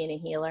about being a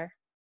healer?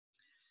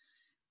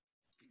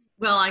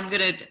 Well, I'm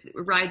going to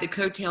ride the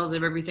coattails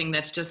of everything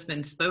that's just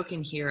been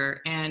spoken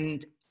here.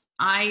 And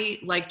I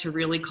like to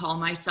really call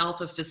myself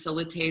a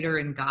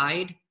facilitator and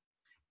guide.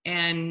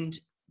 And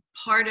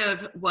part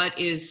of what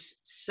is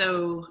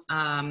so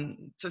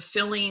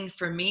fulfilling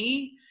for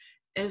me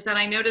is that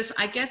I notice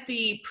I get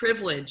the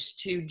privilege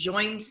to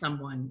join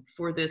someone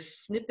for this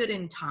snippet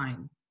in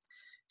time,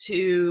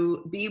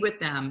 to be with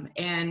them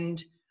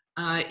and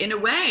in a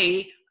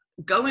way,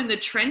 go in the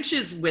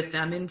trenches with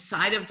them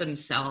inside of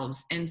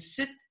themselves and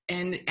sit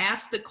and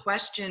ask the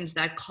questions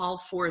that call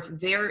forth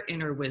their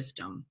inner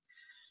wisdom.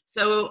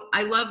 So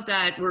I love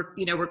that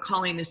we're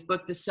calling this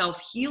book The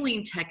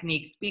Self-Healing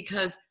Techniques,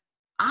 because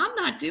I'm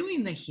not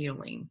doing the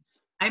healing.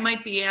 I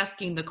might be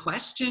asking the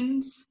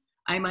questions.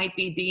 I might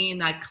be being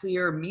that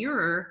clear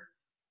mirror.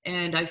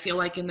 And I feel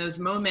like in those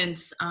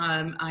moments,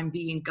 I'm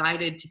being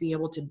guided to be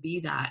able to be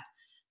that.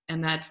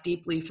 And that's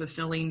deeply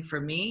fulfilling for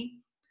me.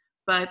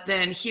 But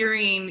then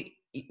hearing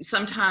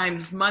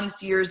sometimes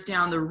months, years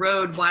down the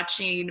road,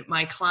 watching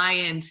my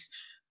clients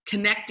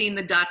connecting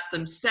the dots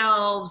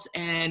themselves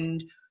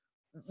and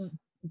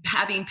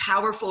having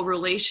powerful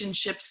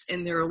relationships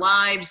in their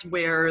lives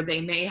where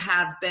they may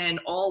have been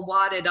all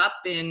wadded up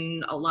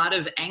in a lot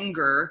of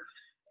anger,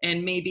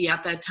 and maybe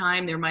at that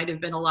time there might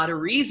have been a lot of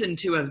reason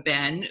to have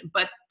been,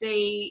 but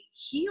they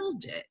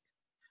healed it.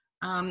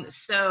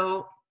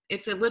 So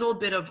it's a little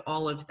bit of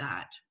all of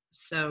that.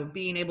 So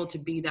being able to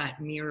be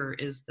that mirror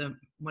is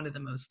one of the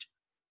most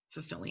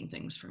fulfilling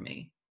things for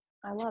me.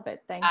 I love it.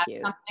 Thank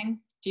you.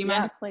 Something? Do you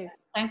mind? Please.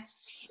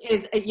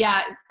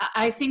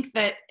 I think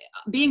that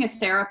being a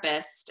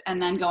therapist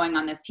and then going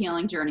on this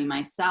healing journey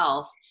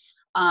myself,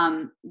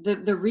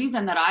 the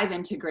reason that I've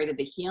integrated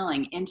the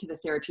healing into the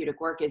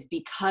therapeutic work is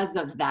because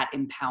of that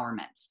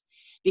empowerment.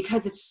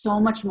 Because it's so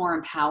much more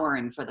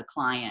empowering for the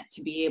client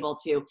to be able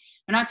to,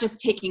 they're not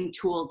just taking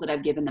tools that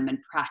I've given them and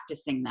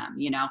practicing them,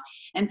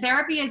 and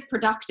therapy is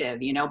productive,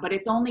 but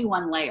it's only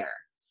one layer.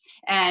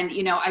 And,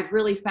 I've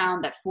really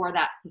found that for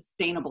that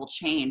sustainable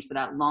change, for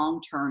that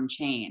long-term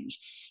change,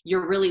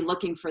 you're really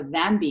looking for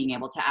them being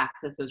able to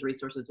access those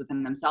resources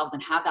within themselves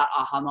and have that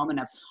aha moment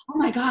of, oh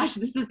my gosh,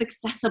 this is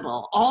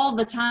accessible all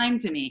the time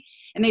to me.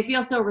 And they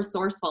feel so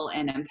resourceful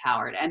and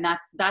empowered. And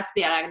that's that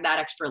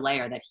extra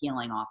layer that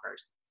healing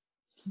offers.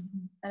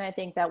 And I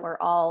think that we're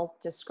all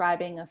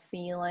describing a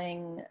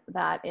feeling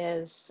that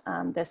is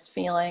this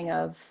feeling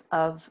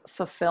of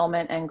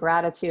fulfillment and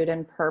gratitude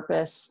and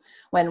purpose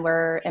when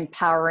we're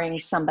empowering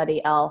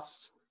somebody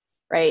else,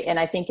 right? And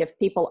I think if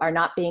people are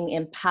not being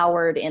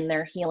empowered in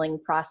their healing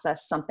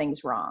process,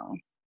 something's wrong.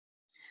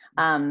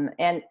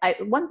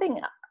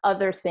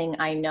 Other thing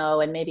I know,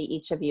 and maybe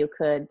each of you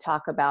could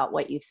talk about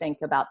what you think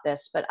about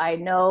this, but I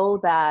know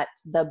that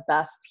the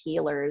best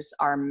healers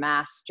are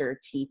master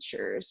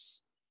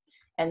teachers.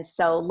 And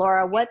so,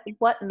 Laura,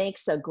 what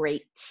makes a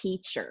great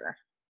teacher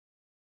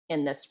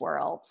in this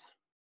world?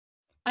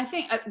 I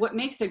think what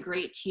makes a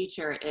great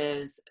teacher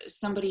is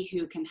somebody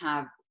who can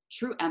have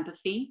true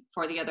empathy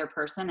for the other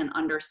person and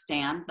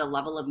understand the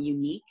level of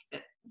unique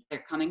that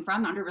they're coming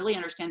from, really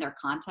understand their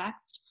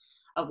context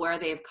of where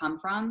they've come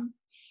from,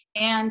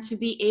 and to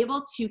be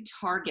able to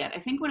target. I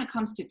think when it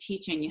comes to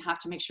teaching, you have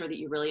to make sure that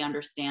you really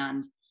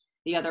understand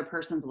the other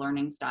person's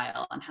learning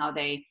style and how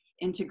they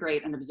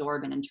integrate and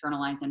absorb and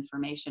internalize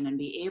information and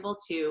be able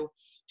to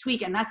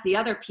tweak. And that's the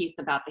other piece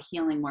about the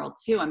healing world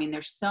too. I mean,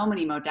 there's so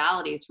many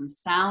modalities, from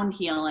sound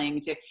healing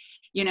to,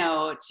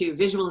 to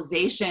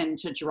visualization,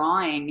 to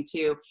drawing,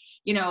 to,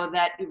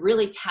 that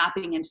really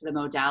tapping into the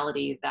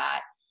modality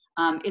that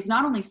is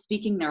not only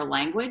speaking their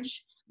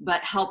language,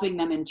 but helping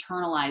them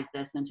internalize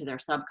this into their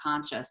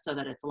subconscious so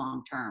that it's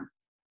long-term.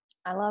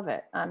 I love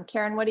it.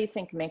 Karen, what do you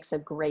think makes a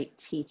great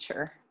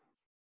teacher?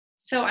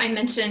 So I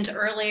mentioned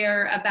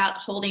earlier about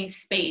holding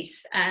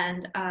space,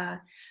 and I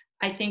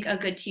think a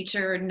good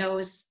teacher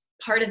knows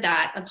part of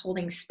that, of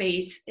holding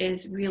space,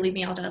 is really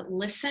being able to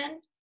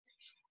listen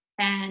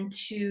and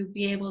to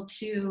be able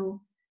to,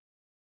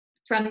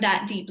 from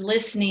that deep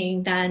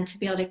listening, then to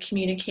be able to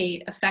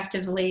communicate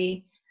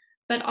effectively,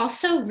 but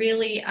also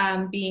really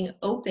being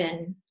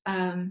open.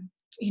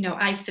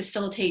 I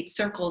facilitate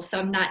circles, so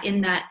I'm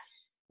not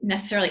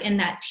necessarily in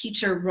that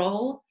teacher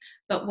role,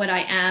 but what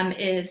I am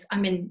is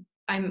I'm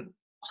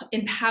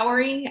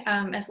empowering,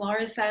 as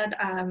Laura said,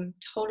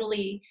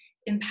 totally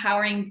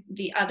empowering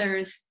the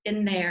others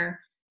in there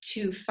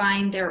to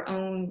find their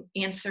own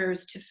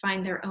answers, to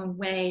find their own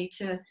way,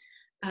 to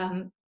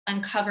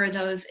uncover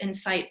those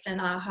insights and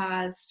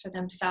ahas for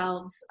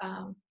themselves.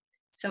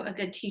 So a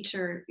good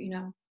teacher,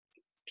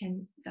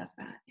 does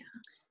that. Yeah.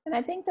 And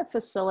I think the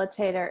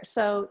facilitator,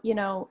 so,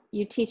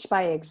 you teach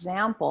by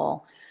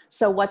example.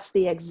 So what's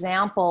the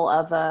example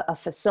of a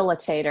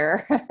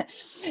facilitator?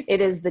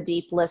 It is the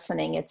deep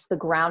listening. It's the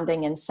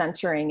grounding and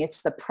centering.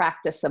 It's the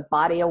practice of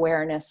body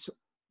awareness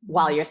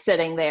while you're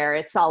sitting there.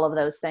 It's all of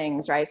those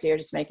things, right? So you're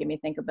just making me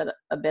think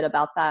a bit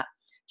about that.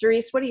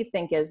 Jerice, what do you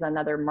think is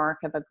another mark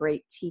of a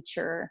great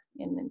teacher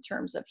in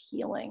terms of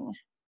healing?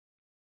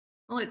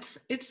 Well,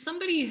 it's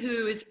somebody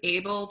who is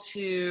able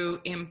to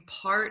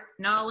impart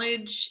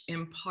knowledge,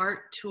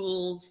 impart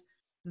tools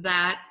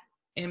that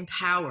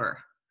empower.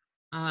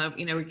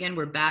 Again,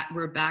 we're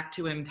back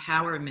to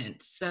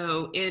empowerment.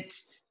 So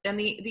and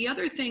the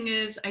other thing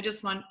is, I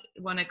just want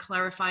to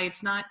clarify,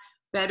 it's not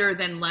better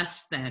than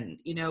less than.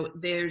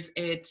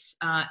 It's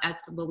at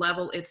the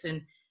level, it's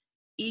an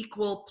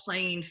equal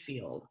playing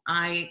field.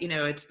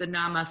 It's the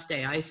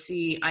namaste. I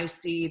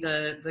see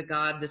the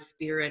God, the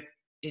spirit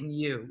in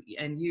you,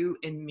 and you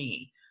in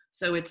me.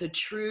 So it's a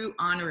true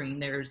honoring.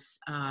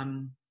 It's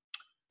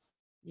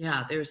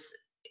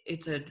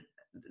a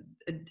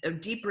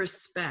deep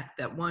respect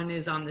that one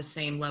is on the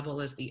same level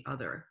as the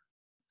other.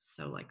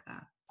 So like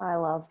that. I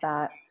love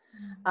that.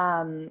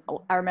 I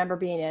remember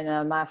being in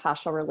a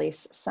myofascial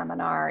release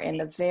seminar in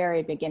the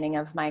very beginning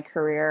of my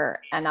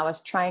career, and I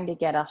was trying to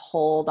get a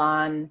hold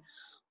on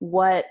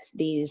what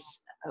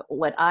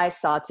I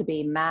saw to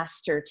be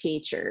master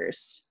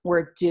teachers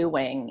were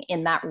doing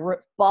in that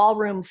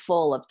ballroom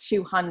full of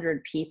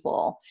 200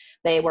 people.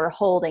 They were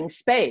holding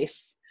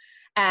space.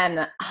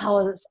 And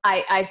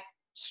I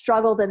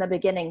struggled in the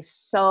beginning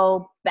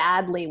so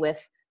badly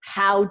with,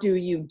 how do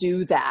you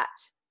do that?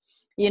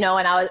 And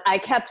I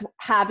kept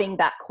having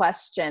that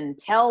question,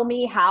 tell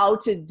me how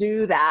to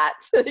do that.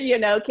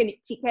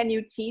 Can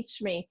you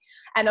teach me?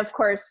 And of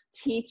course,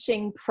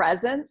 teaching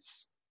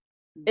presence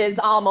is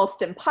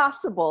almost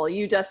impossible.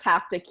 You just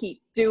have to keep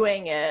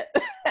doing it.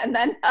 And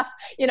then,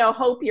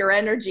 hope your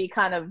energy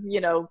kind of,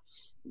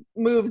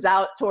 moves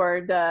out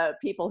toward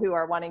people who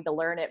are wanting to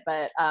learn it.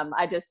 But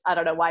I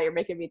don't know why you're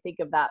making me think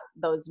of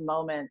those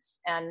moments.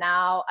 And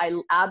now I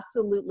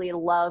absolutely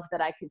love that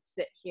I could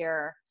sit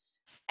here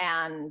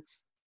and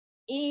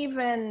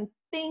even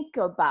think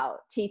about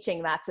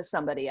teaching that to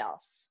somebody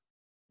else.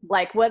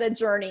 Like, what a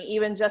journey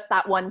even just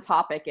that one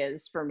topic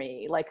is for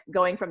me, like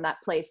going from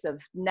that place of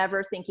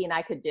never thinking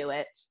I could do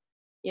it,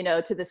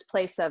 to this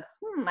place of,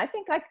 I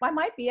think I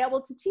might be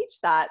able to teach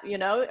that,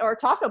 or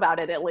talk about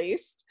it at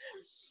least.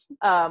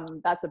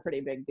 That's a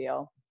pretty big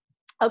deal.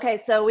 Okay,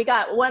 so we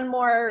got one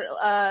more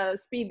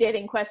speed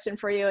dating question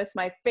for you. It's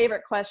my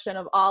favorite question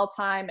of all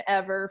time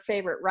ever,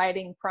 favorite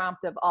writing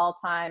prompt of all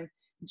time.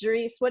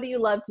 Jerice, what do you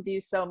love to do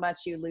so much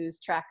you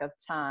lose track of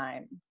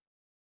time?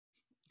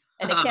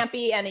 And it can't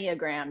be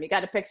Enneagram. You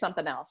got to pick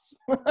something else.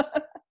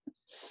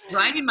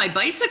 Riding my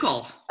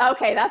bicycle.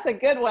 Okay, that's a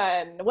good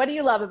one. What do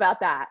you love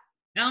about that?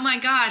 Oh my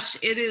gosh,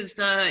 it is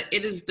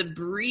the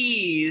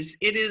breeze.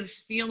 It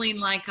is feeling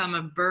like I'm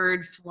a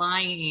bird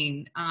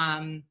flying.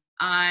 I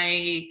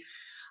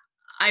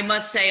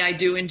must say I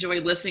do enjoy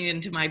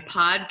listening to my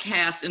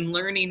podcast and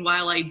learning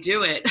while I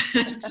do it.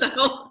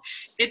 So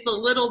it's a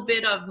little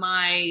bit of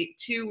my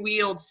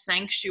two-wheeled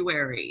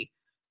sanctuary,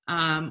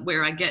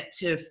 where I get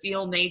to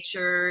feel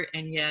nature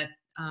and yet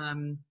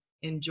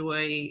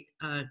enjoy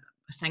a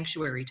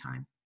sanctuary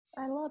time.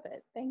 I love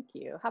it. Thank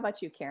you. How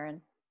about you,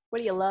 Karen? What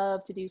do you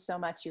love to do so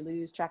much you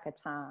lose track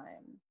of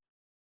time?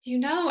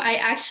 I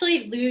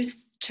actually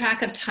lose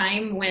track of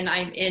time when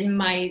I'm in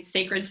my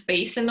sacred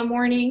space in the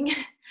morning,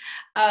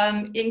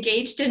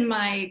 engaged in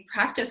my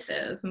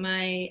practices,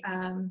 my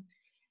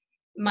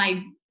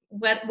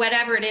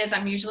whatever it is.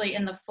 I'm usually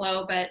in the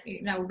flow, but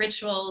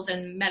rituals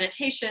and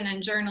meditation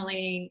and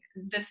journaling.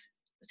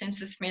 Since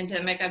this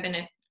pandemic, I've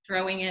been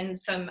throwing in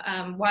some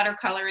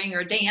watercoloring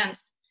or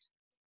dance.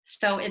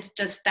 So it's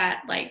just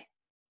that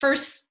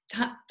first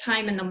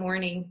time in the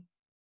morning.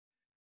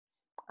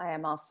 I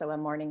am also a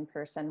morning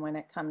person when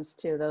it comes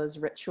to those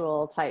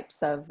ritual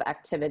types of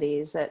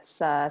activities. It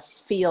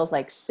feels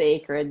like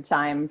sacred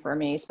time for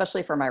me,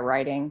 especially for my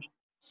writing.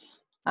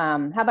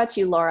 How about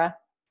you, Laura?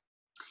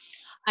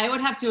 I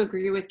would have to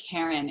agree with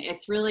Karen.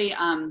 It's really,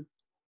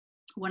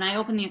 when I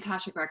open the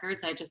Akashic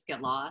Records, I just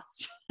get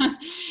lost, and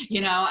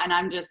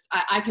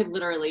I could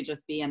literally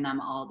just be in them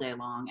all day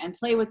long and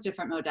play with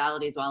different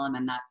modalities while I'm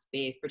in that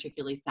space,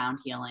 particularly sound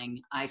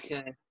healing.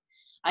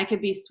 I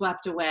could be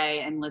swept away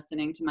and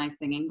listening to my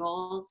singing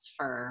bowls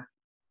for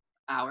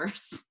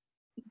hours.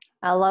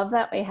 I love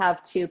that we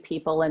have two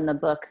people in the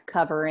book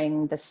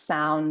covering the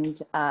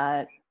sound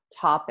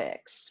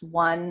topics.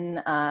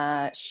 One,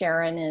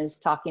 Sharon is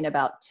talking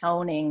about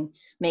toning,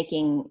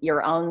 making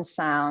your own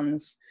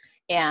sounds,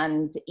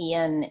 and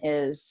Ian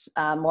is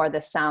more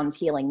the sound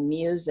healing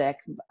music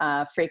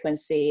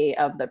frequency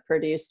of the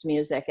produced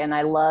music. And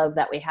I love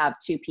that we have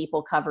two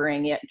people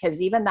covering it,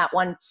 because even that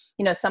one,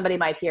 somebody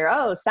might hear,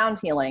 oh, sound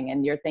healing,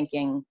 and you're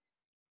thinking,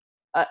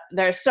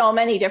 there's so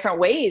many different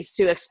ways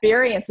to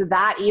experience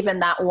that, even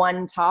that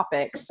one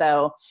topic.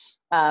 So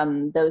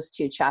those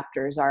 2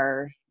 chapters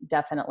are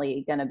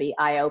definitely going to be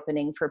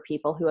eye-opening for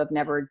people who have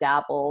never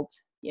dabbled,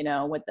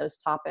 with those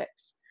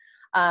topics.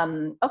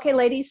 Okay,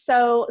 ladies.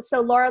 So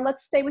Laura,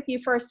 let's stay with you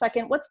for a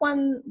second. What's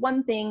one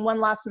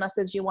last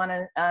message you want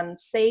to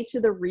say to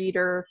the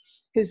reader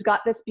who's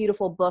got this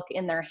beautiful book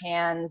in their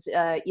hands?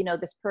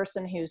 This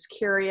person who's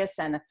curious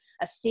and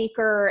a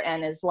seeker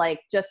and is like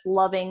just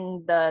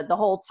loving the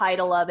whole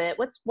title of it.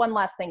 What's one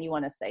last thing you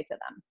want to say to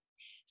them?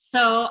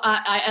 So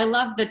I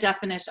love the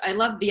definition. I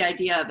love the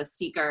idea of a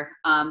seeker,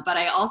 but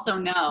I also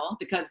know,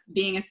 because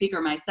being a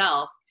seeker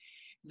myself,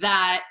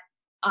 that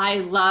I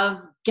love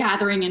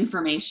gathering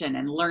information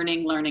and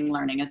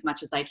learning as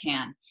much as I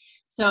can.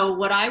 So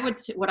what I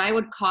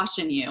would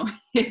caution you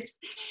is,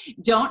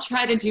 don't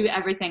try to do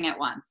everything at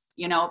once.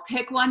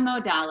 Pick one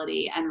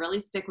modality and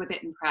really stick with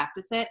it and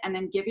practice it, and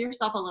then give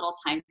yourself a little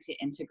time to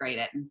integrate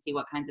it and see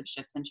what kinds of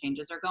shifts and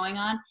changes are going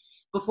on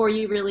before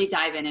you really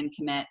dive in and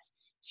commit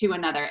to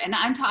another. And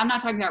I'm not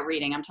talking about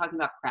reading, I'm talking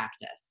about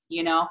practice,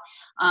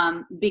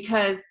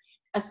 because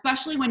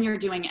especially when you're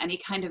doing any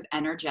kind of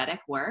energetic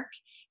work,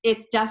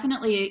 it's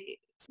definitely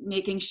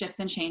making shifts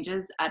and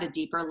changes at a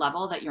deeper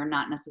level that you're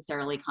not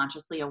necessarily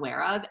consciously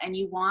aware of. And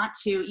you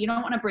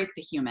don't want to break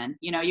the human,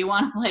 you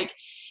want to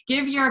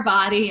give your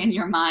body and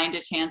your mind a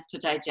chance to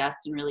digest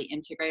and really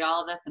integrate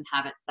all of this and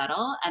have it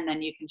settle. And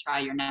then you can try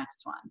your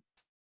next one.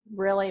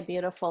 Really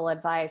beautiful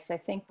advice. I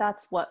think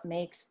that's what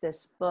makes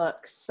this book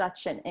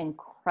such an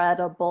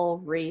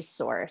incredible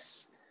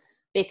resource,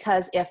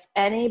 because if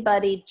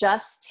anybody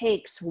just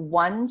takes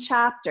one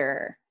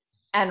chapter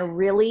and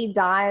really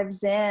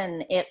dives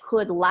in, it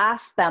could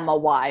last them a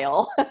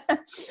while.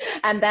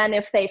 And then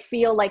if they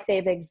feel like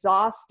they've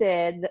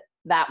exhausted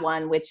that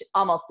one, which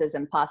almost is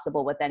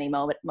impossible with any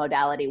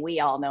modality, we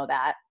all know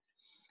that,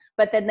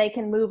 but then they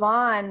can move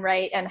on,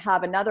 right, and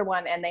have another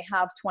one, and they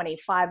have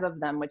 25 of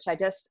them, which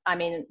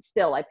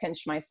still I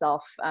pinch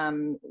myself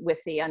with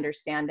the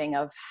understanding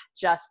of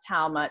just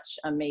how much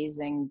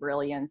amazing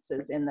brilliance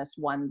is in this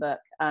one book.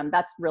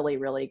 That's really,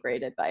 really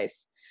great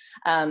advice.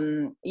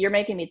 You're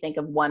making me think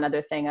of one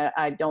other thing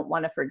I don't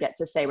want to forget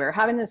to say. We were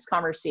having this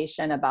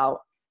conversation about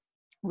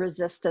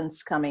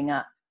resistance coming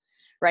up,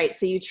 right?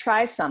 So you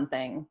try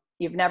something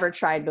you've never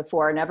tried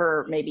before,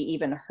 never maybe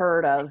even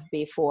heard of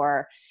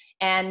before,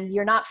 and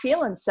you're not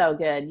feeling so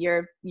good.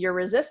 Your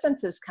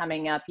resistance is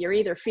coming up. You're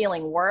either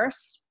feeling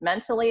worse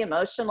mentally,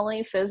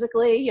 emotionally,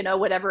 physically,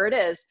 whatever it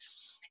is.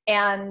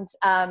 And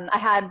I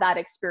had that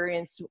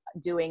experience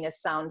doing a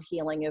sound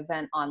healing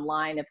event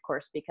online, of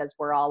course, because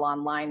we're all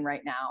online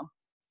right now.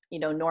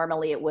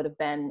 Normally it would have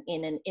been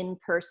in an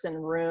in-person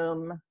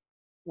room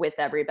with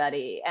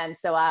everybody. And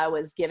so I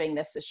was giving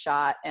this a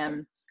shot,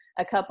 and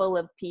a couple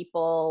of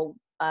people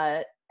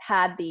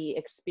had the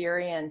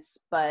experience,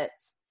 but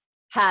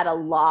had a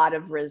lot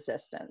of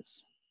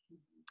resistance.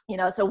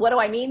 So what do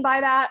I mean by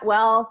that?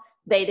 Well,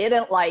 they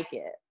didn't like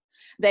it.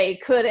 They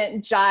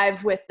couldn't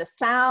jive with the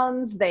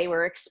sounds. They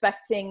were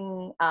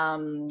expecting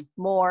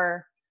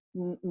more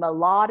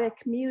melodic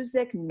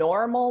music,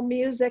 normal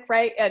music,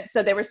 right? And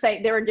so they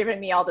were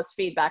giving me all this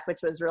feedback, which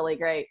was really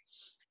great.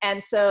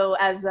 And so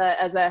as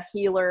a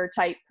healer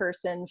type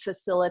person,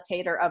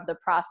 facilitator of the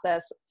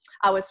process,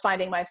 I was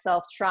finding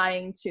myself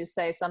trying to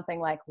say something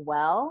like,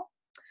 well,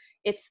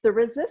 it's the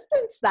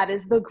resistance that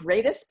is the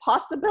greatest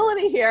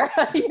possibility here.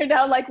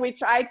 We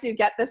try to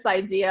get this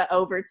idea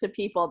over to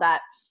people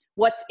that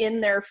what's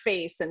in their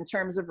face in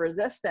terms of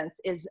resistance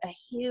is a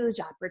huge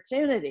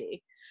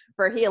opportunity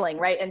for healing,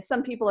 right? And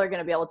some people are going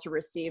to be able to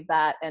receive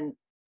that, and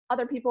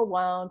other people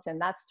won't, and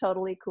that's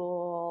totally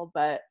cool.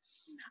 But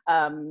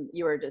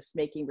you were just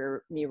making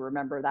me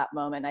remember that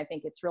moment. I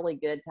think it's really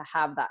good to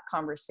have that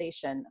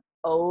conversation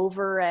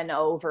over and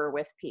over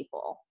with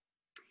people.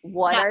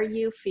 What are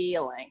you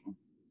feeling?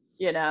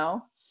 Yeah,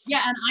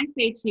 and I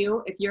say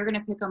too, if you're going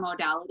to pick a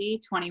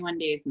modality, 21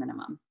 days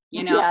minimum.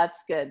 Yeah,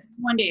 that's good.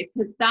 1 day,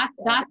 because that's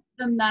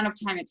the amount of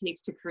time it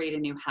takes to create a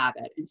new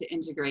habit and to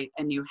integrate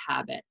a new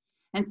habit.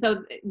 And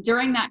so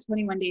during that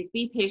 21 days,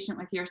 be patient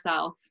with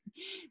yourself,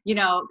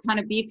 kind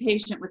of be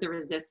patient with the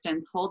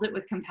resistance, hold it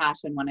with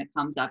compassion when it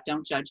comes up.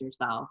 Don't judge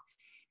yourself,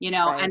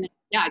 right. And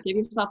give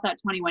yourself that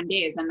 21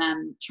 days and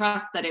then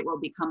trust that it will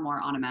become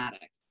more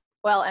automatic.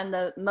 Well, and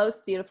the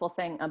most beautiful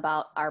thing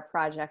about our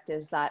project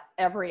is that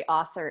every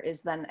author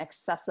is then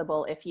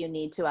accessible if you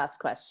need to ask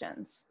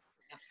questions.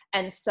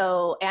 And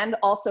so, and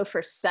also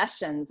for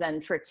sessions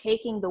and for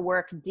taking the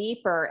work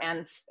deeper,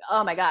 and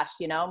oh my gosh,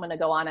 I'm going to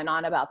go on and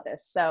on about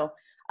this. So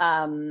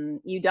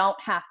you don't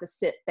have to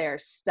sit there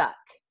stuck.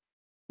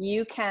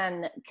 You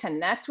can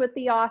connect with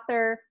the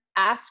author,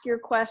 ask your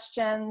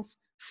questions,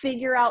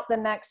 figure out the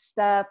next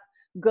step,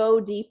 go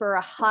deeper.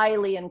 I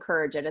highly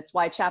encourage it. It's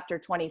why chapter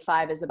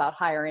 25 is about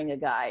hiring a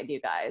guide, you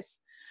guys.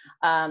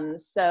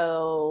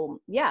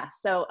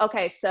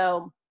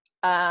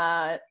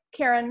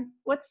 Karen,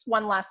 what's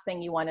one last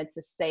thing you wanted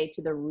to say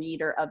to the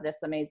reader of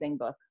this amazing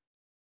book?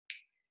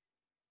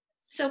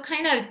 So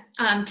kind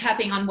of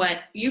tapping on what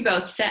you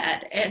both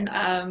said,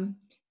 and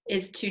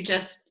is to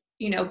just,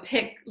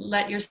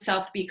 let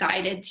yourself be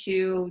guided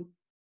to,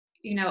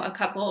 a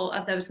couple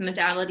of those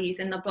modalities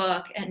in the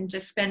book and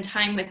just spend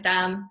time with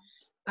them.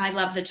 I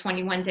love the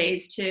 21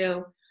 days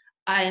too.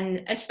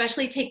 And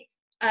especially take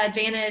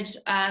advantage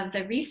of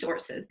the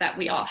resources that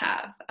we all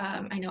have.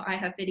 I know I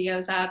have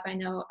videos up. I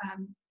know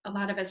a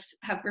lot of us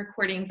have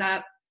recordings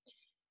up.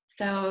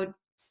 So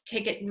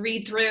take it,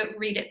 read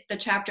it, the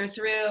chapter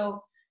through,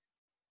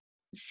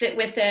 sit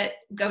with it,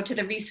 go to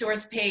the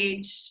resource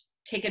page,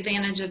 take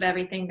advantage of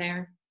everything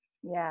there.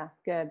 Yeah,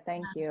 good.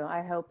 Thank you.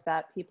 I hope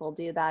that people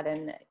do that.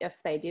 And if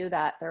they do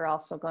that, they're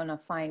also going to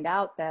find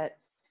out that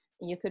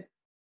you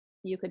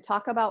could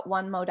talk about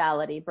one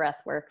modality,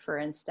 breath work, for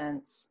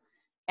instance,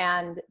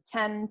 and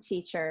 10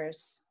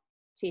 teachers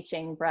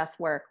teaching breath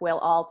work will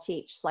all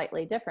teach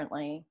slightly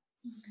differently.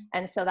 Mm-hmm.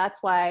 And so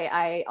that's why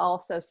I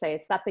also say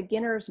it's that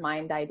beginner's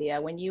mind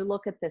idea. When you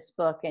look at this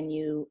book and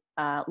you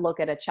look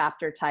at a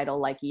chapter title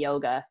like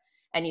yoga,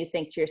 and you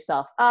think to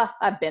yourself,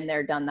 I've been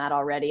there, done that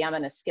already, I'm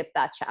going to skip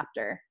that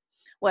chapter.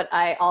 What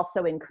I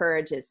also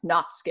encourage is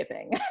not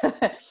skipping,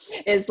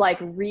 is like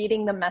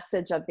reading the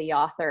message of the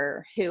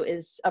author who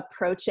is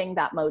approaching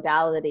that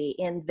modality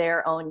in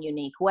their own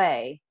unique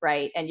way,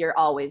 right? And you're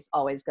always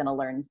going to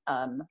learn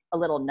a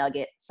little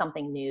nugget,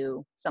 something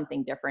new,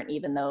 something different,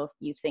 even though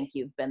you think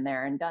you've been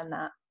there and done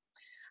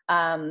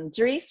that.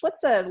 Dries, what's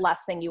the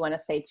last thing you want to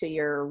say to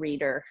your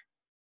reader?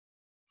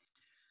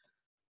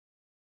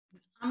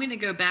 I'm going to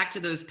go back to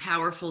those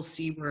powerful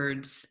C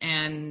words,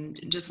 and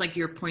just like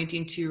you're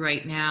pointing to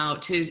right now,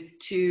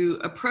 to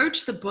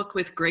approach the book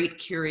with great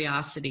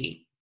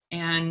curiosity.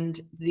 And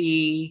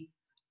the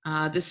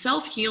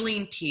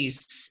self-healing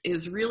piece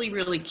is really,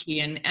 really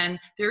key. And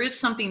there is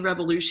something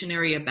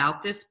revolutionary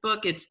about this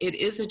book. It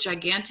is a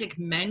gigantic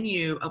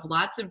menu of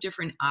lots of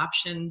different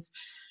options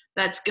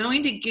that's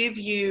going to give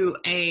you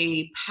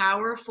a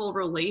powerful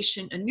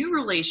a new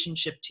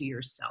relationship to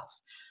yourself,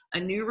 a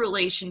new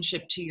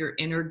relationship to your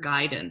inner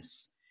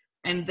guidance.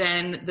 And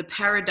then the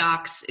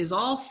paradox is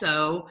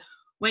also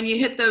when you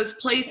hit those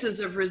places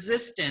of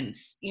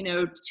resistance,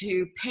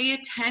 to pay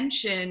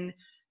attention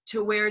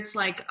to where it's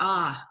like,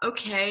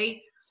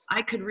 okay,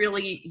 I could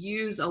really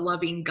use a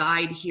loving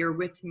guide here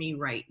with me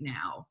right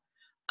now,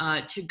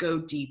 to go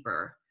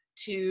deeper,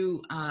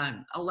 to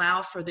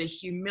allow for the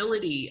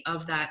humility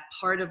of that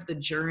part of the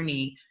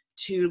journey,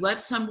 to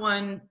let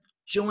someone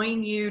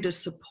join you, to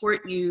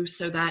support you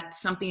so that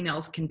something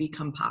else can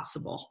become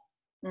possible.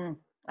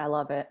 I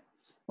love it.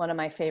 One of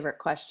my favorite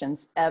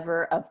questions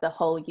ever of the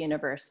whole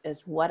universe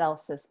is, what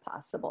else is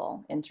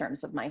possible in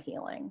terms of my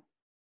healing?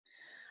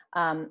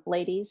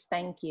 Ladies,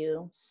 thank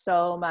you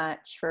so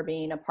much for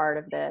being a part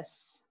of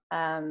this.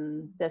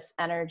 This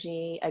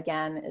energy,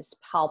 again, is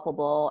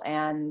palpable,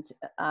 and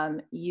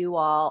you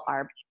all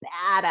are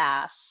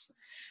badass.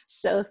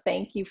 So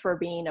thank you for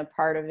being a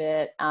part of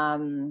it.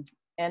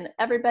 And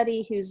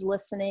everybody who's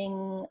listening,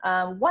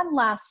 one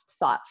last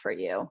thought for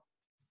you.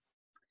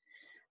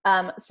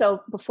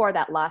 So before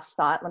that last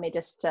thought, let me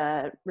just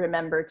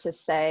remember to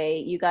say,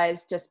 you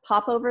guys just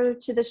pop over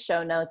to the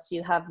show notes.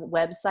 You have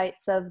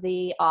websites of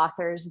the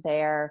authors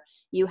there.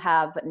 You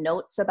have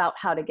notes about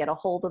how to get a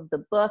hold of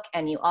the book.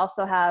 And you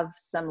also have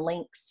some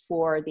links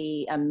for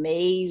the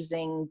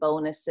amazing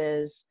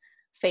bonuses,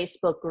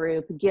 Facebook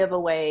group,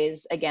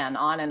 giveaways, again,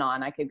 on and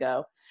on I could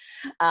go.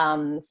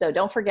 So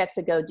don't forget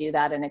to go do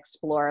that and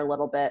explore a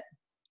little bit.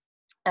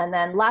 And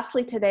then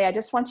lastly today, I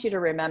just want you to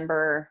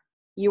remember,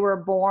 you were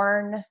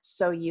born,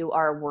 so you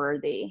are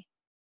worthy.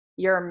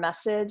 Your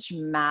message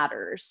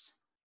matters.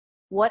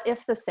 What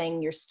if the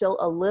thing you're still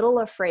a little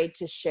afraid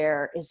to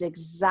share is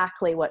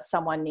exactly what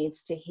someone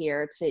needs to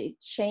hear to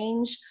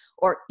change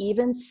or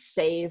even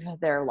save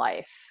their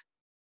life?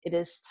 It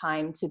is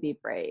time to be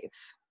brave.